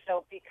beliefs,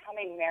 so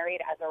becoming married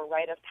as a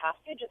rite of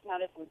passage is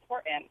not as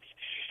important.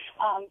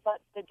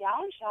 But the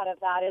downshot of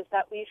that is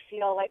that we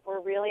feel like we're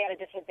really at a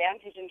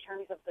disadvantage in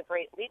terms of the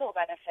great legal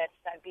benefits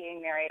that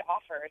being married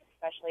offers,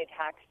 especially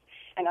tax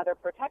and other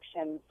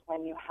protections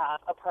when you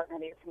have a partner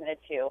that you're committed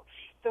to.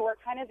 So we're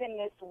kind of in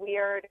this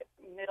weird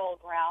middle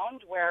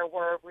ground where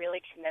we're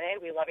really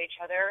committed, we love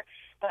each other,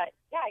 but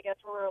yeah, I guess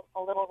we're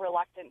a little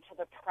reluctant to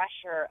the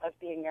pressure of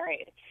being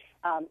married.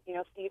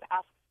 Steve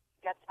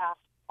gets asked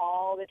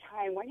all the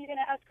time, when are you going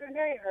to ask her to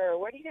marry her?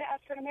 When are you going to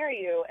ask her to marry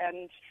you?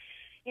 And,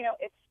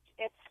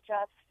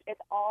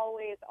 it's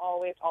always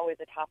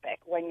a topic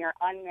when you're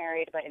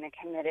unmarried but in a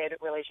committed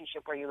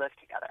relationship where you live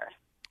together.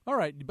 All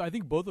right. I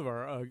think both of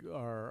our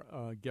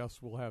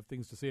guests will have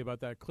things to say about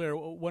that. Claire,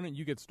 why don't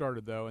you get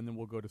started, though, and then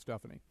we'll go to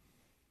Stephanie.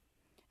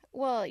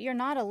 Well, you're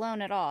not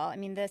alone at all. I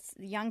mean,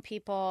 young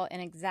people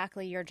in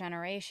exactly your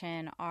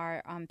generation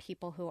are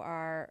people who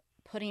are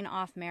putting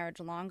off marriage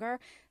longer.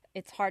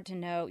 It's hard to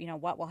know,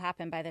 what will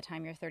happen by the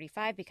time you're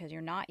 35 because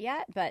you're not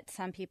yet. But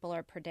some people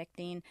are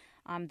predicting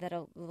that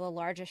the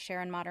largest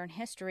share in modern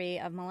history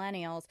of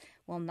millennials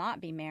will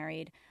not be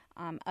married.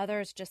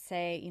 Others just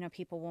say,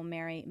 people will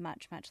marry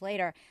much, much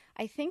later.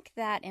 I think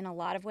that in a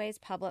lot of ways,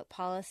 public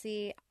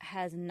policy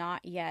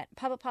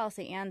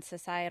and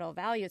societal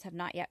values have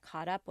not yet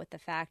caught up with the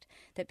fact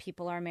that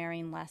people are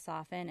marrying less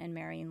often and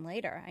marrying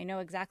later. I know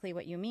exactly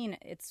what you mean.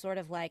 It's sort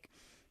of like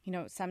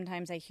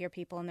sometimes I hear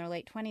people in their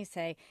late 20s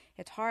say,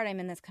 it's hard, I'm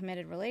in this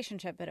committed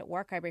relationship, but at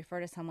work I refer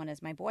to someone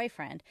as my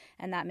boyfriend.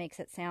 And that makes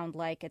it sound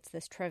like it's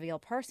this trivial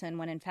person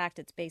when in fact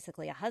it's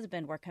basically a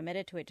husband. We're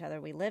committed to each other.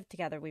 We live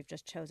together. We've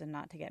just chosen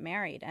not to get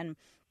married. And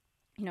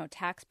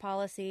tax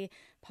policy,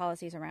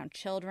 policies around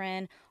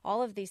children,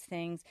 all of these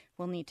things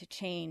will need to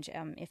change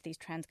if these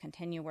trends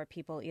continue where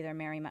people either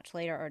marry much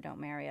later or don't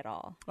marry at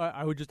all.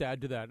 I would just add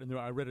to that, and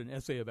I read an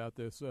essay about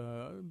this,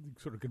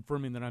 sort of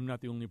confirming that I'm not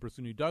the only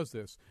person who does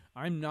this.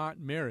 I'm not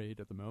married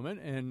at the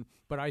moment,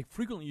 but I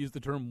frequently use the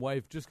term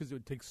wife just because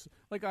it takes,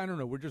 I don't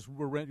know,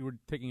 we're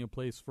taking a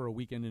place for a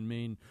weekend in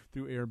Maine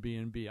through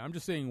Airbnb. I'm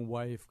just saying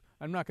wife.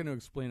 I'm not going to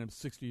explain I'm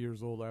 60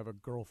 years old, I have a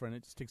girlfriend.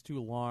 It just takes too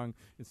long.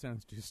 It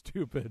sounds too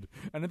stupid.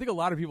 And I think a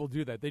lot of people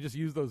do that. They just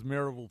use those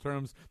marital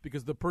terms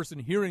because the person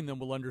hearing them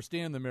will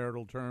understand the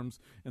marital terms.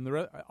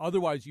 And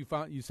otherwise, you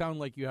sound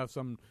like you have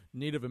some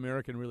Native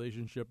American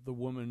relationship, the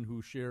woman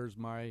who shares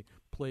my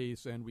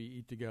place and we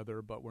eat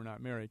together, but we're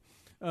not married.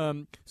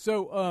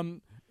 Stephanie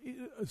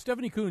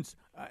Coontz,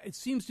 it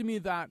seems to me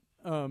that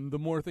the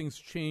more things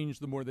change,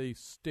 the more they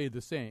stay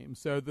the same.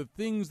 So the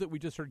things that we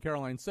just heard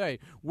Caroline say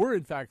were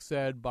in fact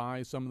said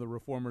by some of the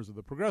reformers of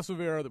the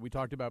progressive era that we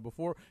talked about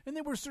before, and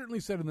they were certainly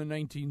said in the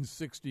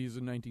 1960s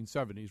and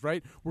 1970s,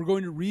 right? We're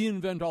going to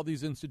reinvent all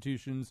these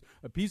institutions.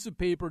 A piece of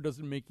paper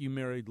doesn't make you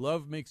married.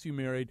 Love makes you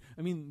married.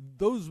 I mean,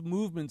 those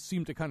movements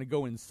seem to kind of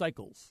go in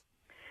cycles.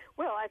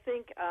 Well, I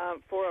think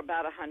for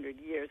about 100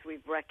 years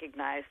we've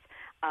recognized,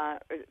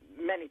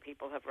 many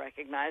people have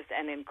recognized,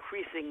 and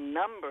increasing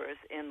numbers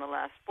in the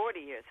last 40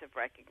 years have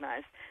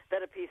recognized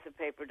that a piece of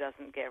paper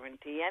doesn't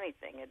guarantee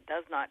anything. It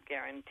does not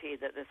guarantee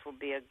that this will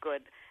be a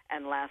good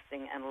and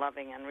lasting and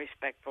loving and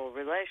respectful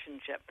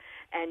relationship.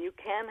 And you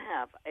can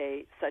have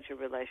such a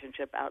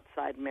relationship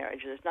outside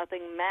marriage. There's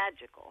nothing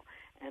magical.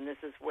 And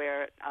this is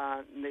where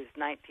these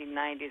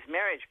 1990s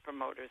marriage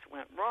promoters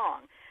went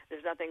wrong.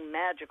 There's nothing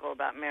magical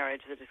about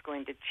marriage that is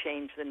going to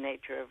change the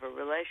nature of a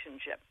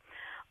relationship.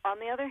 On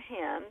the other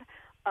hand,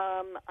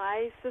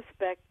 I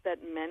suspect that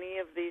many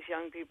of these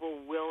young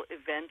people will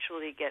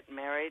eventually get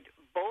married,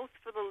 both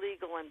for the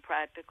legal and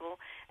practical,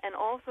 and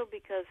also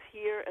because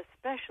here,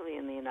 especially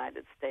in the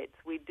United States,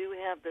 we do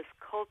have this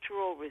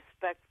cultural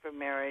respect for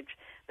marriage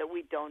that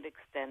we don't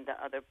extend to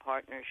other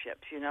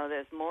partnerships.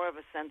 There's more of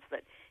a sense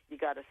that you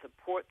got to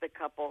support the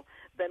couple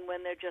than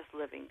when they're just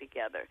living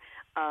together.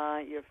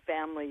 Your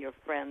family, your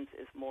friends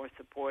is more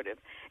supportive.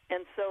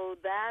 And so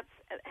that's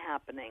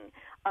happening.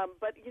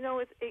 But,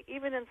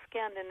 even in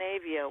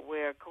Scandinavia,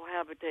 where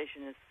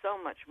cohabitation is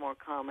so much more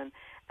common,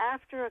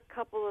 after a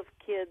couple of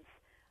kids,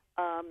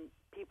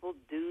 people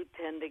do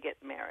tend to get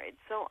married.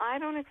 So I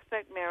don't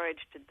expect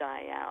marriage to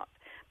die out.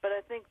 But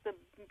I think the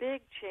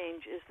big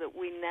change is that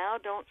we now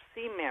don't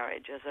see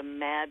marriage as a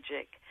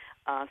magic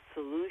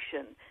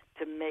solution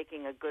to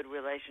making a good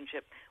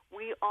relationship.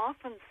 We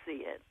often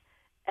see it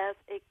as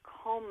a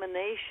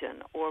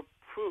culmination or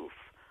proof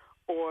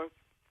or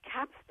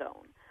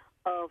capstone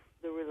of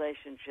the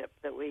relationship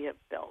that we have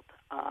built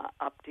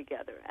up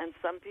together. And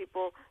some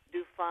people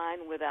do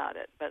fine without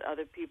it, but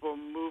other people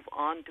move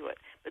on to it.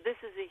 But this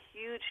is a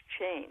huge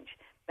change.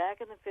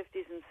 Back in the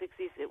 50s and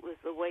 60s, it was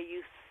the way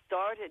you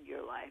started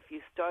your life.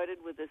 You started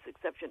with this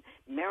exception,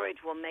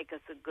 marriage will make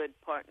us a good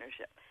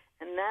partnership.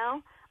 And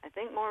now, I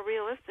think more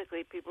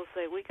realistically, people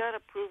say we got to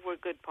prove we're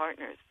good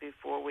partners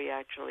before we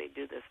actually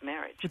do this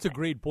marriage. It's a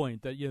great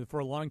point that for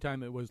a long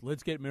time it was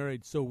let's get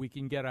married so we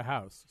can get a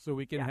house, so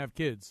we can have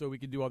kids, so we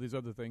can do all these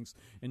other things.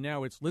 And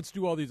now it's let's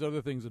do all these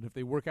other things, and if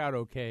they work out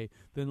okay,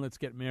 then let's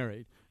get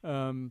married.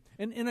 And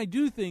I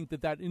do think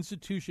that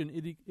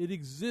institution, it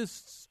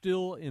exists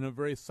still in a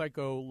very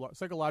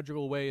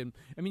psychological way. And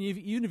I mean,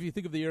 even if you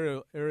think of the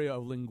area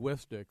of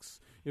linguistics,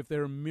 if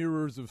they're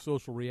mirrors of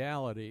social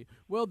reality,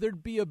 well,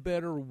 there'd be a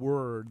better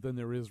word than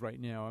there is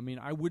right now. I mean,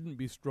 I wouldn't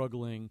be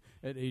struggling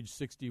at age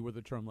 60 with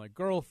a term like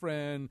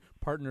girlfriend.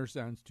 Partner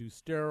sounds too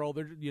sterile.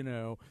 There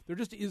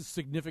just is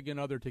significant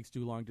other takes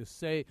too long to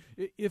say.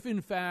 If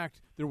in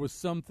fact there was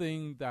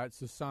something that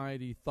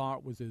society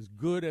thought was as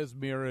good as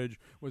marriage,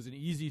 was an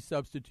easy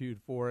substitute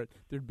for it,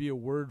 there'd be a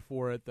word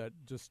for it that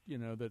just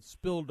that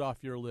spilled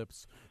off your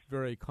lips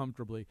very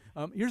comfortably.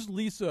 Here's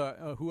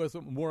Lisa, who has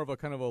more of a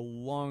kind of a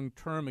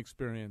long-term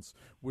experience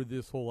with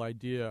this whole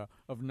idea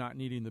of not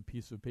needing the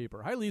piece of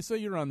paper. Hi, Lisa.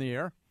 You're on the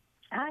air.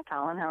 Hi,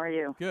 Colin. How are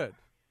you? Good.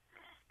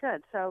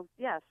 Good. So,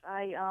 yes,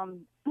 I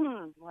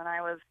when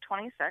I was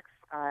 26,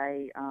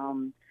 I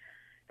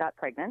got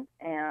pregnant,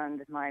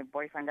 and my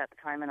boyfriend at the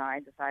time and I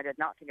decided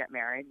not to get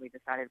married. We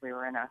decided we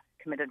were in a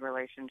committed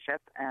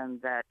relationship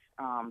and that,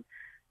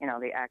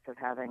 the act of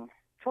having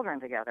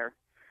children together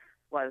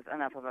was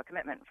enough of a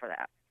commitment for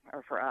that,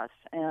 or for us.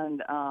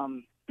 And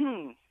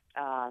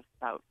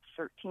about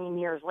 13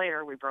 years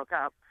later, we broke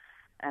up,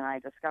 and I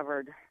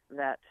discovered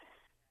that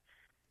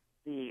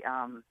the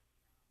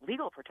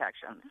legal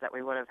protections that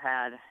we would have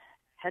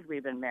had we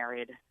been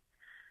married,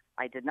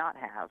 I did not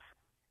have.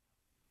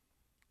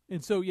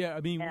 And so, yeah,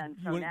 I mean... And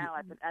so now,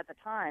 at the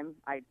time,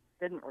 I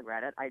didn't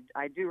regret it.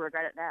 I do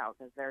regret it now,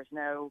 because there's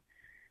no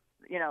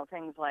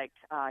things like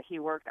he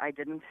worked, I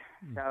didn't.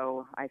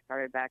 So I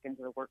started back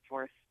into the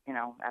workforce,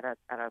 at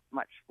a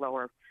much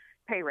lower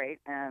pay rate.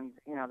 And,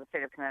 the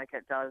state of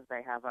Connecticut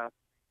they have a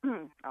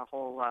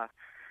whole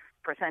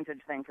percentage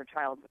thing for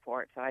child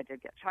support. So I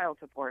did get child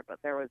support, but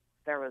there was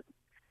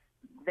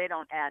they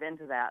don't add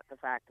into that the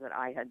fact that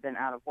I had been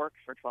out of work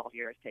for 12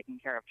 years taking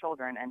care of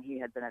children, and he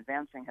had been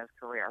advancing his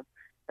career.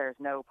 There's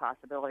no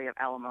possibility of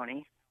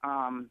alimony.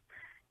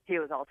 He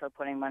was also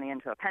putting money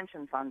into a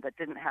pension fund that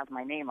didn't have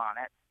my name on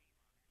it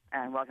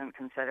and wasn't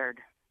considered,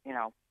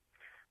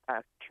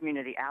 a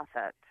community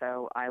asset.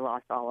 So I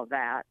lost all of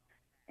that.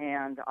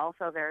 And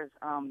also there's,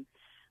 I'm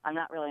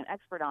not really an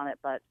expert on it,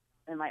 but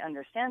in my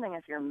understanding,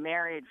 if you're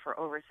married for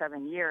over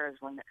 7 years,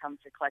 when it comes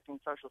to collecting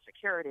Social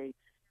Security,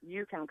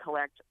 you can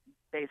collect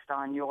based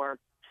on your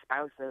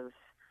spouse's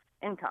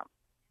income.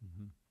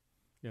 Mm-hmm.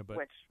 Yeah, but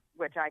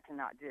which I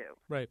cannot do.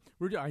 Right.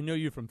 I know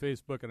you from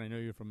Facebook, and I know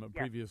you from a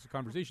previous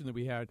conversation that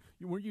we had.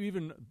 Weren't you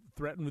even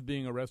threatened with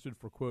being arrested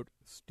for, quote,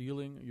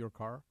 stealing your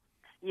car?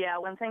 Yeah,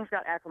 when things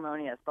got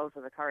acrimonious, both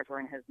of the cars were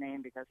in his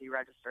name because he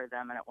registered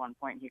them, and at one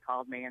point he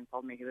called me and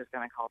told me he was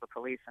going to call the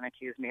police and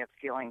accuse me of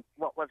stealing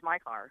what was my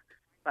car.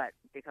 But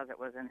because it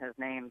was in his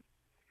name,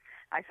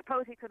 I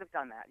suppose he could have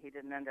done that. He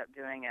didn't end up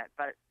doing it.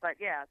 But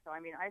yeah, so I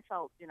mean, I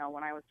felt,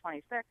 when I was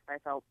 26, I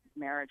felt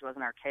marriage was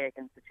an archaic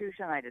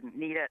institution. I didn't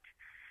need it.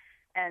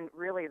 And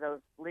really, those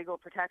legal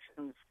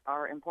protections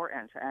are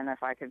important. And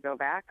if I could go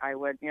back, I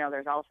would.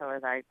 There's also,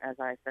 as I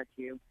said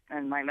to you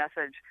in my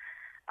message,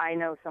 I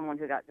know someone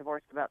who got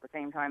divorced about the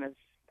same time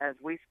as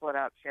we split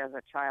up. She has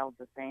a child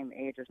the same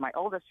age as my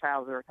oldest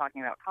child. We were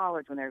talking about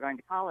college when they were going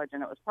to college,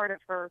 and it was part of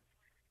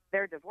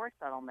their divorce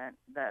settlement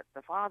that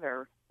the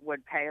father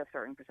would pay a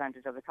certain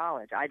percentage of the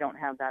college. I don't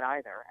have that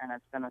either, and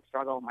it's been a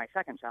struggle. My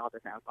second child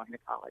is now going to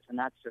college, and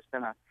that's just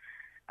been a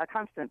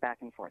constant back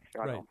and forth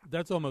struggle. Right.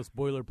 That's almost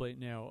boilerplate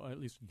now, at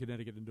least in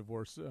Connecticut in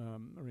divorce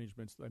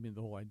arrangements. I mean,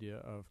 the whole idea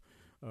of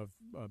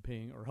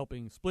paying or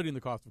helping splitting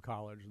the cost of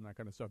college and that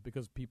kind of stuff,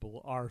 because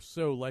people are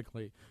so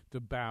likely to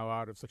bow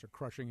out of such a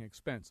crushing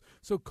expense.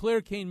 So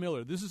Claire Cain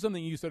Miller, this is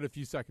something you said a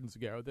few seconds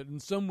ago, that in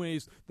some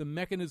ways the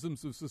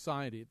mechanisms of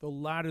society, the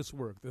lattice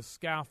work, the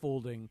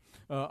scaffolding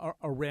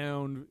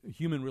around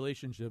human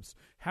relationships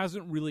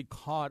hasn't really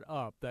caught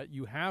up, that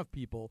you have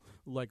people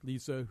like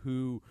Lisa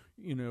who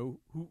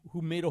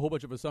made a whole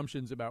bunch of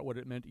assumptions about what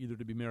it meant either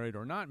to be married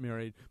or not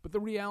married, but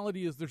the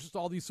reality is there's just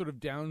all these sort of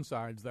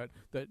downsides that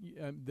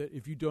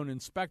if you don't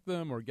inspect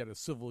them or get a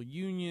civil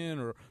union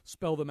or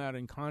spell them out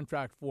in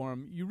contract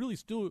form, you really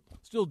still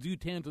do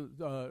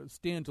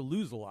stand to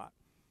lose a lot.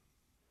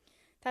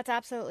 That's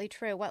absolutely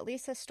true. What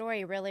Lisa's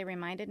story really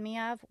reminded me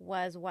of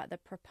was what the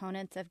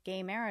proponents of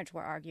gay marriage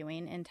were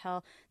arguing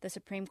until the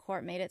Supreme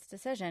Court made its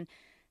decision.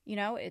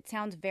 It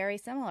sounds very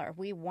similar.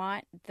 We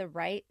want the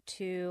right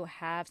to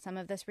have some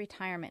of this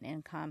retirement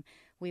income.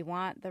 We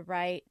want the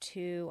right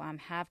to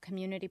have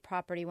community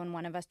property when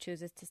one of us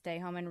chooses to stay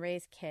home and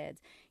raise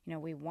kids.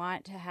 We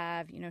want to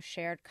have,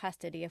 shared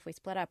custody if we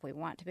split up. We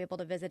want to be able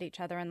to visit each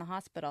other in the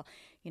hospital.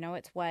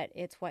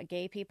 It's what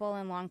gay people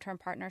in long-term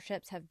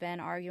partnerships have been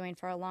arguing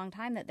for a long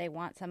time, that they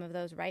want some of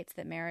those rights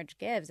that marriage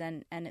gives.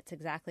 And it's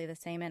exactly the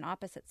same in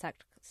opposite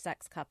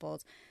sex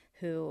couples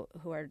who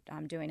are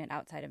doing it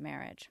outside of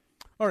marriage.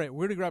 All right,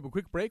 we're going to grab a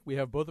quick break. We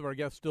have both of our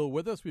guests still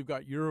with us. We've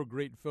got your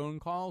great phone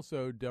call.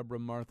 So Deborah,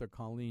 Martha,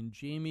 Colleen,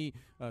 Jamie,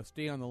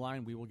 stay on the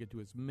line. We will get to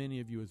as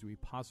many of you as we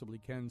possibly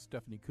can.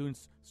 Stephanie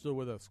Kuntz, still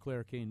with us.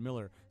 Claire Cain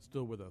Miller,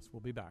 still with us. We'll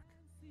be back.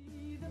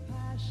 See the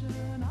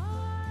passion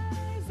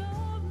eyes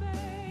of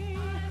May.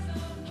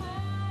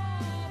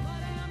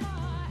 But am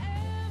I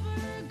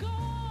ever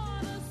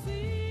gonna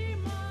see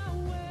my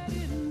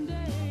wedding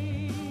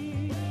day?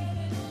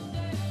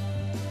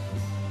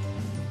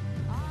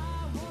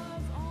 I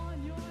was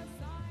on your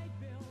side,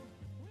 Bill.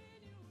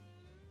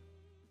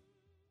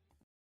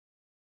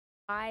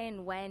 Why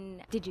and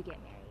when did you get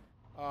married?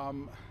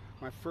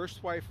 My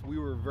first wife, we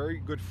were very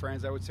good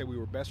friends. I would say we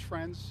were best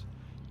friends,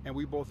 and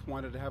we both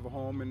wanted to have a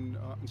home and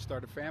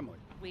start a family.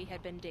 We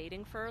had been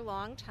dating for a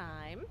long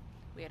time.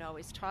 We had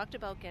always talked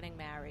about getting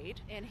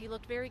married, and he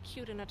looked very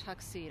cute in a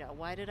tuxedo.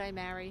 Why did I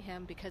marry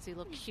him? Because he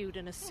looked cute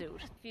in a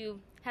suit. If you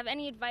have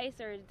any advice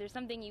or there's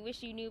something you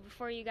wish you knew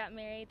before you got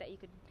married that you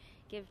could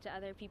give to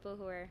other people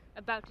who are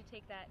about to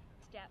take that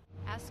step.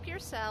 Ask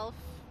yourself,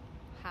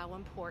 how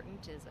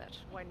important is it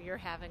when you're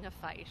having a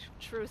fight?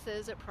 Truth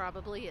is, it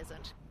probably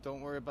isn't.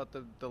 Don't worry about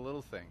the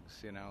little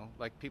things,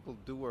 Like, people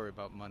do worry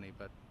about money,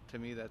 but to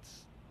me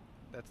that's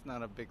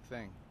not a big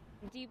thing.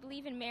 Do you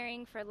believe in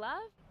marrying for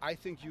love? I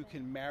think you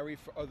can marry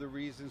for other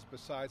reasons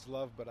besides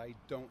love, but I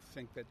don't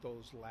think that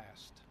those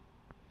last.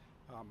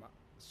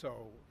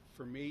 So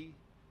for me,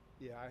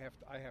 yeah,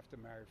 I have to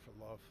marry for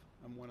love.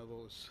 I'm one of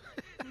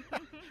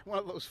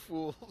those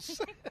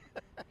fools.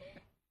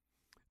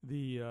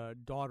 The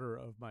daughter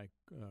of my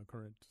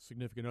current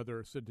significant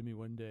other said to me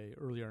one day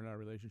earlier in our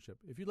relationship,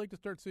 if you'd like to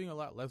start seeing a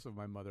lot less of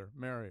my mother,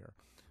 marry her.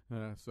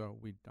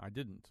 I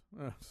didn't.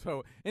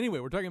 So anyway,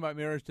 we're talking about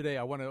marriage today.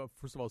 I want to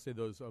first of all say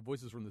those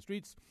voices from the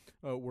streets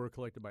were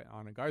collected by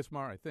Anna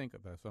Geismar. I think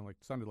that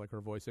sounded like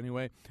her voice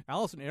anyway.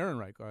 Allison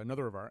Ehrenreich,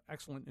 another of our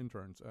excellent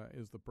interns,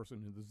 is the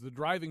person who is the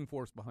driving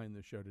force behind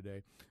this show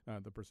today.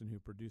 The person who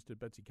produced it.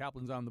 Betsy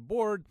Kaplan's on the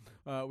board.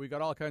 We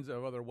got all kinds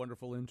of other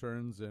wonderful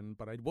interns,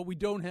 but what we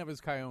don't have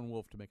is Kyone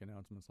Wolf to make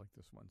announcements like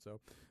this one. So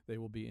they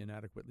will be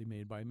inadequately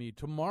made by me.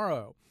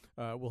 Tomorrow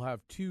we'll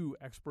have two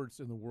experts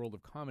in the world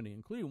of comedy,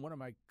 including one of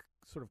my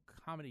sort of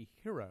comedy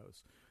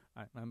heroes.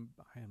 I'm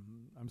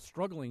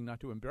struggling not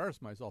to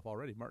embarrass myself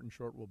already. Martin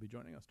Short will be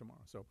joining us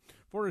tomorrow. So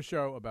for a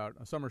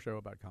summer show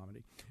about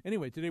comedy.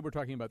 Anyway, today we're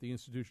talking about the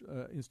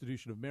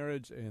institution of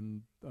marriage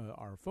and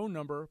our phone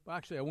number.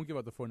 Actually, I won't give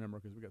out the phone number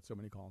because we got so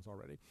many calls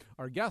already.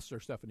 Our guests are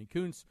Stephanie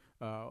Coontz.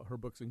 Her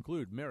books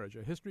include Marriage: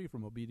 A History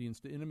from Obedience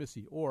to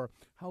Intimacy, or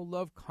How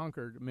Love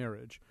Conquered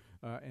Marriage.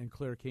 And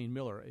Claire Kane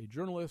Miller, a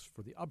journalist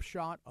for The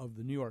Upshot of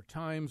the New York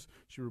Times.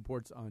 She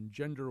reports on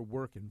gender,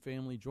 work, and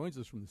family, joins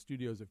us from the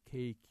studios of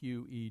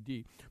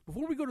KQED.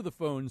 Before we go to the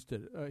phones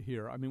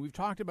here, I mean, we've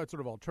talked about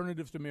sort of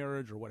alternatives to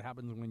marriage or what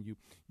happens when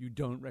you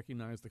don't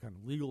recognize the kind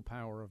of legal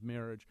power of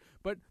marriage.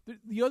 But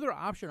the other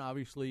option,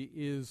 obviously,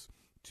 is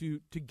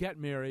to get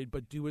married,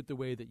 but do it the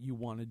way that you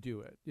want to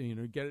do it.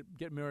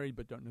 Get married,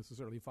 but don't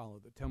necessarily follow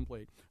the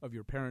template of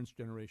your parents'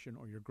 generation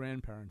or your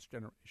grandparents'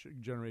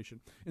 generation.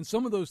 And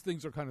some of those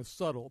things are kind of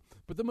subtle,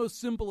 but the most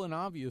simple and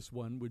obvious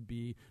one would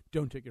be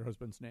don't take your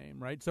husband's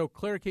name, right? So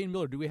Claire Kane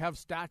Miller, do we have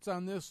stats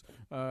on this?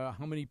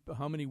 How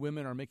many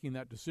women are making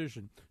that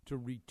decision to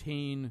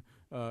retain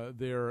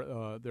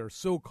their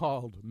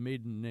so-called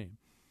maiden name?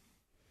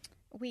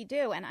 We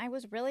do, and I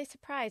was really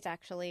surprised,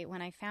 actually,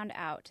 when I found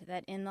out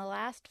that in the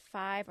last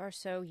 5 or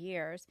so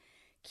years,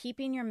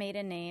 keeping your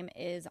maiden name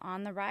is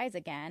on the rise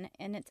again,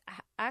 and it's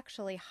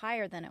actually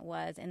higher than it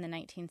was in the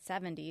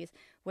 1970s,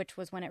 which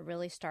was when it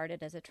really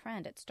started as a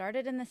trend. It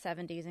started in the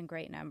 70s in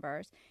great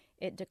numbers.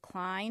 It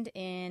declined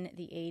in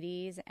the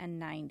 80s and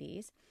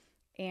 90s,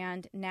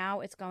 and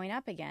now it's going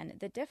up again.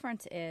 The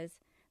difference is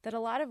that a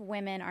lot of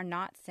women are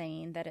not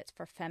saying that it's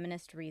for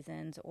feminist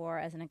reasons or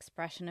as an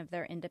expression of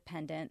their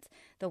independence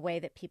the way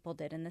that people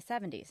did in the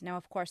 70s. Now,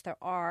 of course, there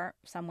are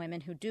some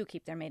women who do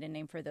keep their maiden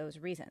name for those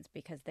reasons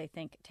because they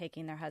think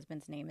taking their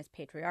husband's name is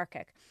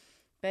patriarchic.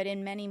 But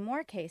in many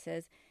more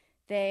cases,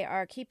 they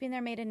are keeping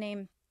their maiden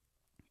name,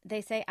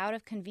 they say, out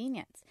of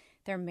convenience.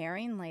 They're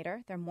marrying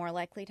later, they're more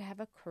likely to have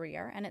a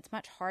career, and it's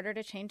much harder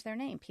to change their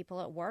name. People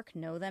at work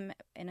know them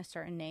in a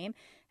certain name.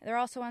 They're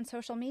also on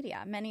social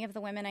media. Many of the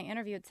women I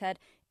interviewed said,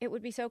 it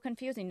would be so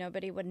confusing.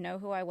 Nobody would know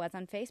who I was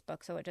on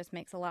Facebook, so it just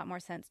makes a lot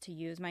more sense to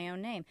use my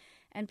own name.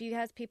 And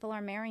because people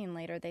are marrying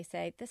later, they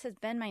say, this has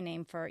been my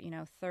name for,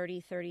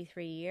 30,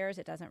 33 years.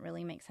 It doesn't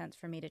really make sense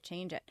for me to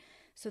change it.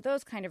 So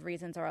those kind of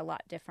reasons are a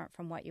lot different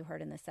from what you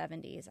heard in the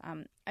 70s.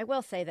 I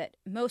will say that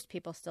most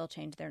people still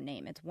change their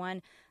name. It's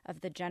one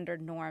of the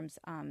gendered norms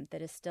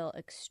that is still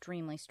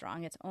extremely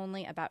strong. It's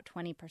only about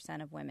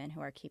 20% of women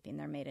who are keeping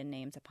their maiden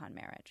names upon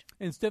marriage.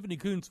 And Stephanie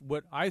Coontz,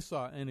 what I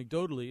saw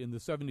anecdotally in the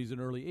 70s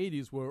and early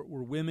 80s were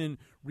women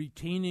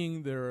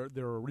retaining their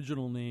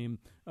original name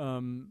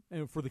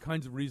and for the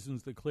kinds of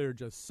reasons that Claire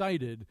just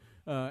cited.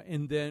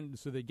 And then,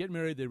 so they'd get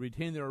married, they'd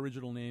retain their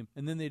original name,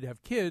 and then they'd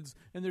have kids,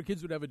 and their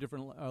kids would have a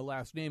different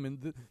last name.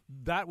 And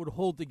that would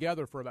hold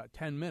together for about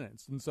 10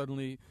 minutes. And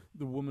suddenly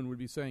the woman would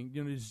be saying,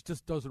 it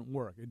just doesn't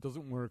work. It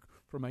doesn't work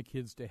for my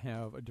kids to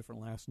have a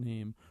different last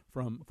name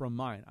from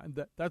mine.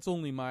 That's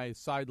only my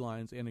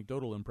sidelines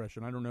anecdotal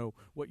impression. I don't know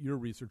what your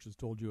research has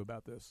told you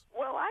about this.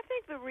 Well, I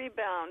think the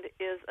rebound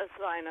is a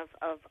sign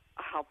of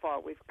how far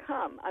we've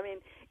come. I mean,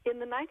 in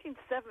the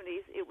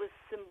 1970s, it was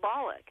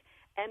symbolic,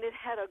 and it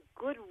had a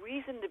good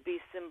reason to be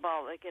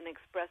symbolic and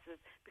expressive,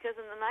 because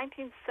in the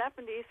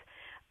 1970s,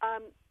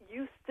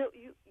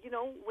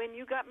 when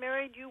you got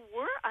married, you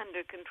were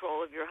under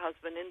control of your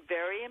husband in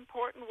very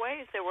important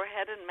ways. There were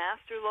head and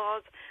master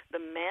laws. The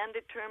man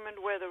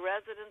determined where the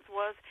residence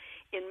was.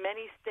 In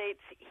many states,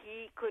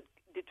 he could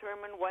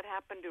determine what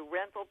happened to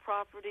rental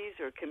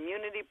properties or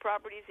community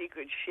properties. He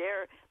could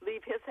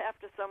leave his half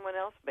to someone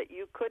else, but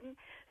you couldn't.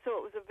 So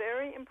it was a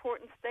very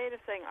important state of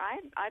saying,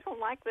 I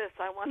don't like this.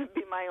 I want to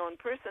be my own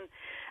person.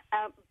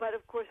 But,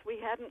 of course, we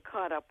hadn't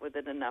caught up with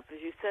it enough, as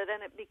you said,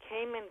 and it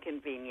became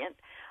inconvenient.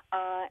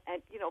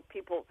 And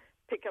people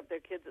pick up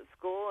their kids at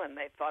school, and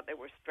they thought they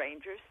were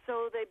strangers,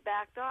 so they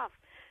backed off.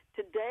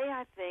 Today,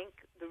 I think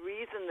the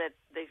reason that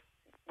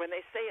when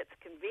they say it's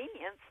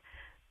convenience,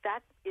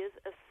 that is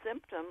a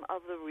symptom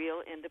of the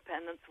real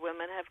independence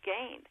women have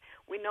gained.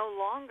 We no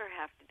longer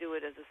have to do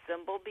it as a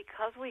symbol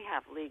because we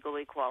have legal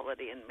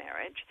equality in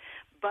marriage,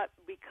 but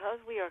because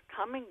we are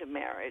coming to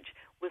marriage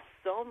with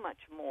so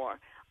much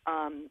more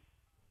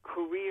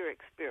career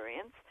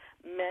experience,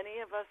 many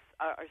of us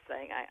are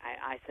saying,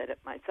 I said it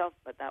myself,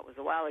 but that was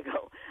a while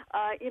ago,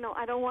 I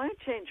don't want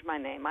to change my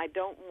name. I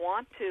don't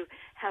want to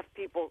have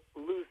people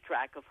lose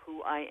track of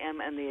who I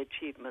am and the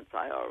achievements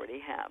I already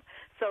have.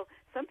 So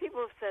some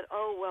people have said,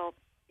 oh, well,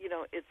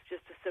 it's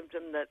just a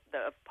symptom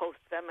of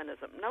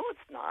post-feminism. No,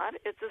 it's not.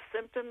 It's a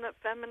symptom that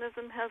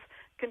feminism has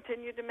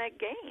continued to make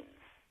gains.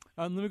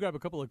 Let me grab a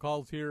couple of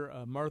calls here.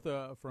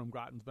 Martha from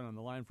Groton's been on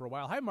the line for a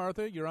while. Hi,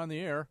 Martha. You're on the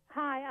air.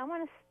 Hi. I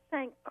want to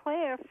thank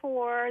Claire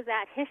for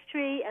that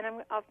history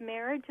of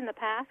marriage in the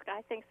past.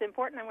 I think it's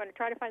important. I'm going to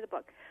try to find the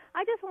book.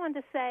 I just wanted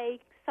to say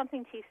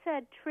something she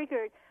said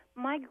triggered.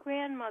 My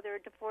grandmother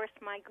divorced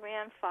my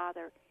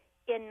grandfather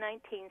in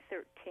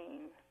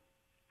 1913.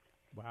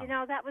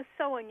 Wow. That was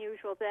so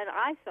unusual then,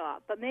 I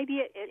thought, but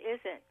maybe it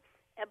isn't.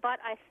 But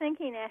I'm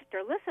thinking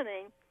after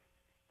listening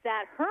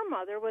that her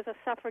mother was a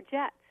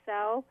suffragette,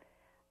 so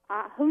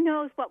who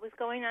knows what was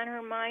going on in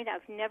her mind.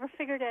 I've never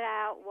figured it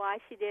out, why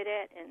she did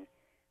it and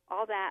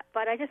all that.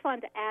 But I just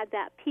wanted to add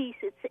that piece.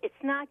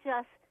 It's not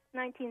just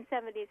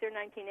 1970s or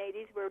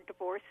 1980s. We're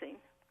divorcing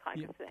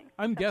kind of thing.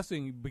 I'm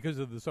guessing because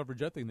of the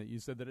suffragette thing that you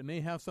said that it may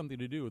have something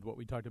to do with what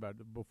we talked about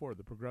before,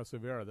 the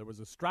progressive era. There was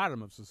a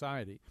stratum of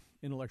society,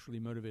 intellectually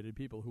motivated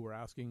people who were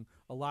asking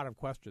a lot of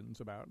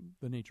questions about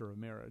the nature of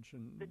marriage.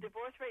 And the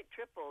divorce rate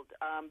tripled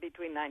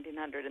between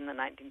 1900 and the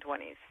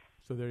 1920s.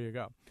 So there you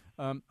go.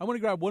 I want to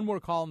grab one more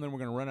call, and then we're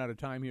going to run out of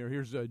time here.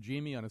 Here's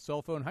Jamie on a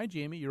cell phone. Hi,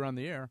 Jamie. You're on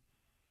the air.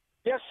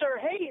 Yes, sir.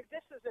 Hey,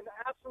 this is an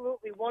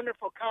absolutely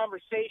wonderful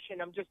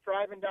conversation. I'm just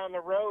driving down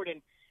the road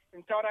and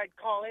thought I'd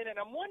call in, and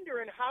I'm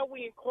wondering how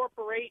we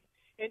incorporate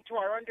into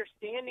our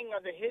understanding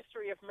of the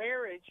history of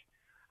marriage,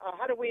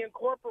 how do we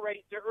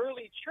incorporate the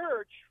early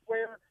church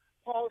where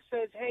Paul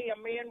says, hey, a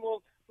man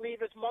will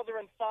leave his mother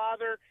and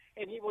father,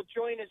 and he will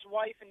join his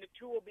wife, and the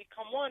two will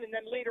become one. And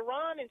then later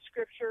on in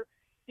Scripture,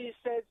 he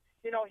says,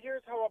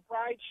 here's how a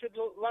bride should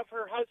love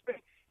her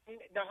husband, and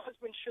the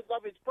husband should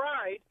love his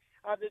bride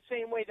the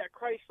same way that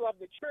Christ loved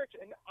the church.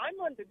 And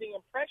I'm under the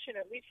impression,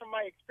 at least from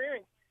my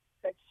experience,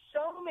 that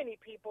so many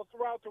people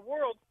throughout the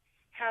world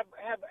have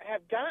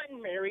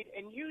gotten married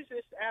and use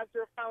this as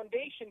their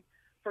foundation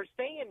for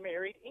staying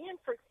married and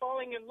for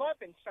falling in love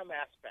in some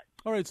aspect.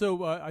 All right,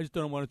 so I just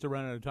don't want it to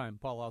run out of time.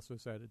 Paul also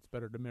said it's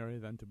better to marry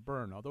than to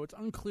burn, although it's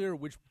unclear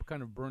which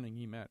kind of burning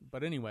he meant.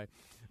 But anyway,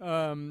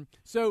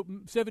 so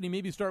Stephanie,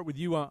 maybe start with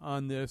you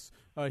on this.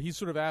 He's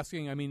sort of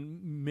asking,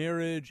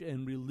 marriage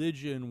and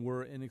religion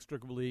were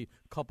inextricably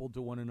coupled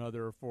to one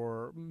another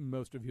for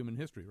most of human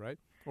history, right?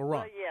 Or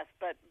wrong? Well, yes,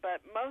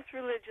 but most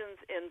religions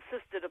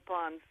insisted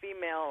upon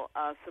female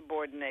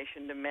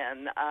subordination to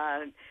men,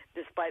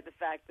 despite the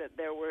fact that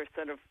there were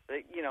sort of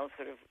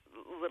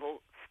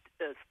little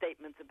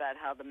statements about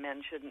how the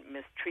men shouldn't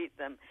mistreat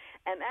them.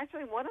 And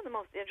actually, one of the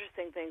most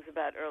interesting things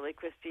about early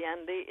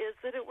Christianity is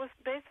that it was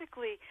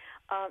basically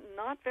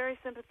not very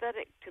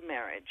sympathetic to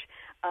marriage.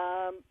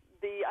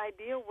 The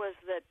idea was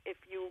that if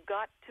you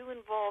got too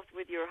involved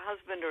with your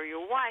husband or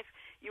your wife,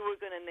 you were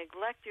going to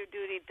neglect your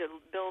duty to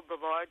build the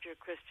larger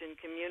Christian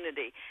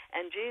community.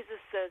 And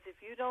Jesus says,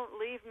 if you don't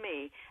leave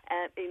me,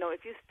 and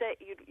if you stay,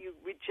 you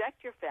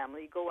reject your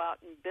family, you go out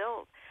and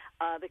build.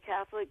 The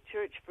Catholic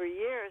Church for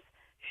years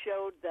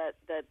showed that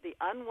the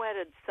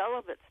unwedded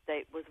celibate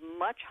state was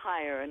much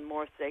higher and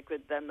more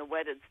sacred than the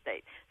wedded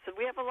state. So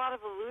we have a lot of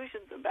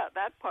illusions about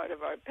that part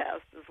of our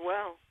past as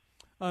well.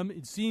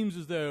 It seems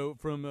as though,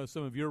 from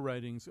some of your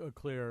writings,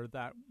 Claire,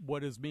 that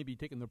what has maybe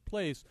taken the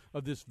place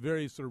of this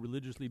very sort of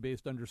religiously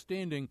based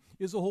understanding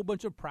is a whole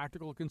bunch of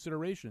practical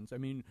considerations.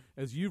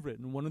 As you've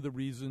written, one of the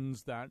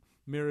reasons that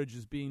marriage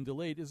is being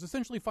delayed is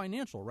essentially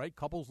financial, right?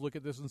 Couples look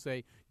at this and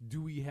say,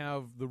 do we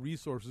have the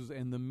resources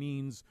and the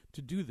means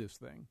to do this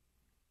thing?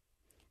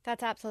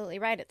 That's absolutely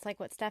right. It's like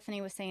what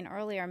Stephanie was saying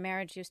earlier.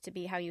 Marriage used to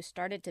be how you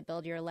started to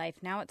build your life.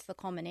 Now it's the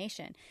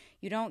culmination.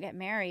 You don't get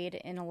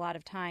married in a lot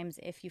of times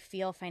if you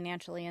feel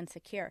financially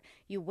insecure.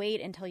 You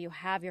wait until you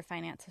have your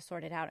finances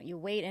sorted out. You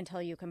wait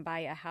until you can buy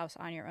a house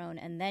on your own,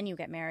 and then you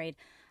get married,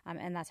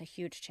 and that's a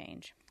huge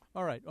change.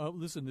 All right.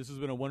 Listen, this has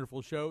been a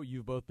wonderful show.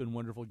 You've both been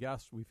wonderful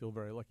guests. We feel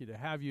very lucky to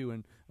have you,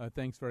 and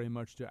thanks very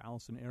much to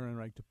Allison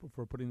Ehrenreich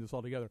for putting this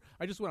all together.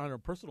 I just went on a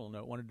personal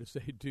note, wanted to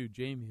say to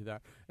Jamie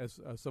that as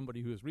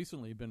somebody who has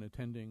recently been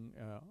attending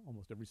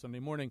almost every Sunday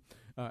morning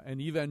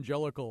an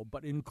evangelical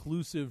but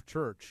inclusive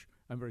church.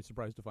 I'm very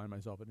surprised to find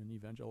myself in an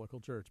evangelical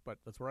church, but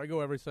that's where I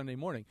go every Sunday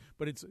morning.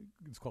 But it's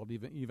called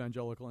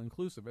Evangelical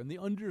Inclusive, and the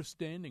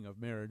understanding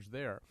of marriage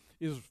there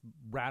is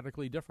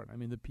radically different.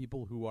 The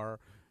people who are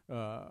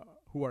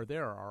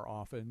there are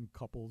often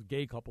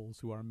gay couples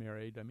who are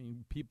married.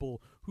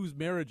 People whose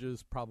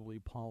marriages probably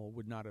Paul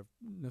would not have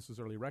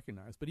necessarily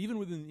recognized. But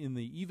even in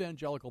the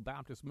evangelical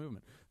Baptist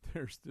movement,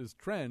 there's this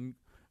trend.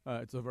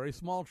 It's a very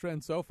small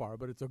trend so far,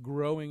 but it's a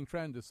growing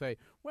trend to say,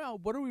 well,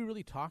 what are we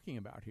really talking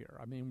about here?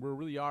 We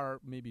really are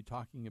maybe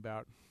talking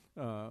about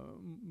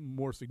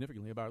more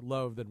significantly about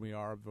love than we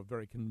are of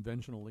very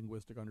conventional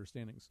linguistic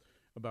understandings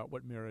about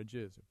what marriage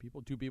is.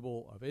 If two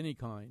people of any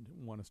kind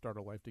want to start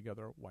a life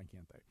together, why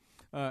can't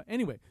they?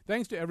 Anyway,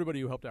 thanks to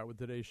everybody who helped out with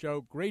today's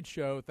show. Great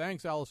show.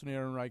 Thanks, Allison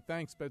Ehrenreich.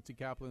 Thanks, Betsy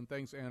Kaplan.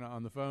 Thanks, Anna,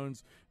 on the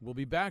phones. We'll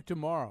be back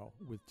tomorrow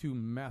with two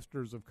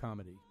masters of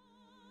comedy.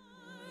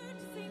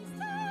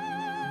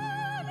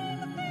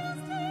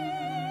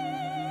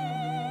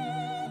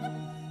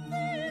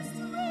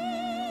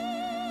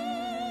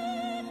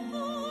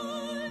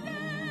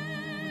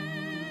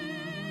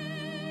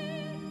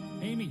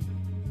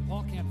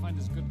 Paul can't find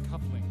his good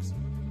cufflinks.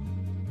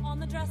 On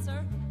the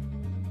dresser.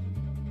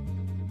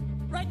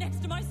 Right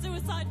next to my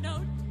suicide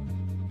note.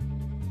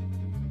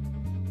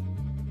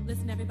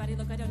 Listen, everybody,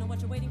 look, I don't know what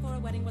you're waiting for. A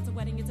wedding, what's a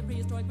wedding? It's a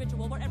prehistoric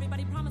ritual where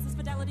everybody promises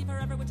fidelity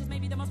forever, which is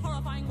maybe the most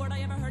horrifying word I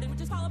ever heard, and which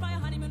is followed by a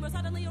honeymoon where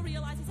suddenly you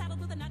realize he's saddled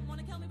with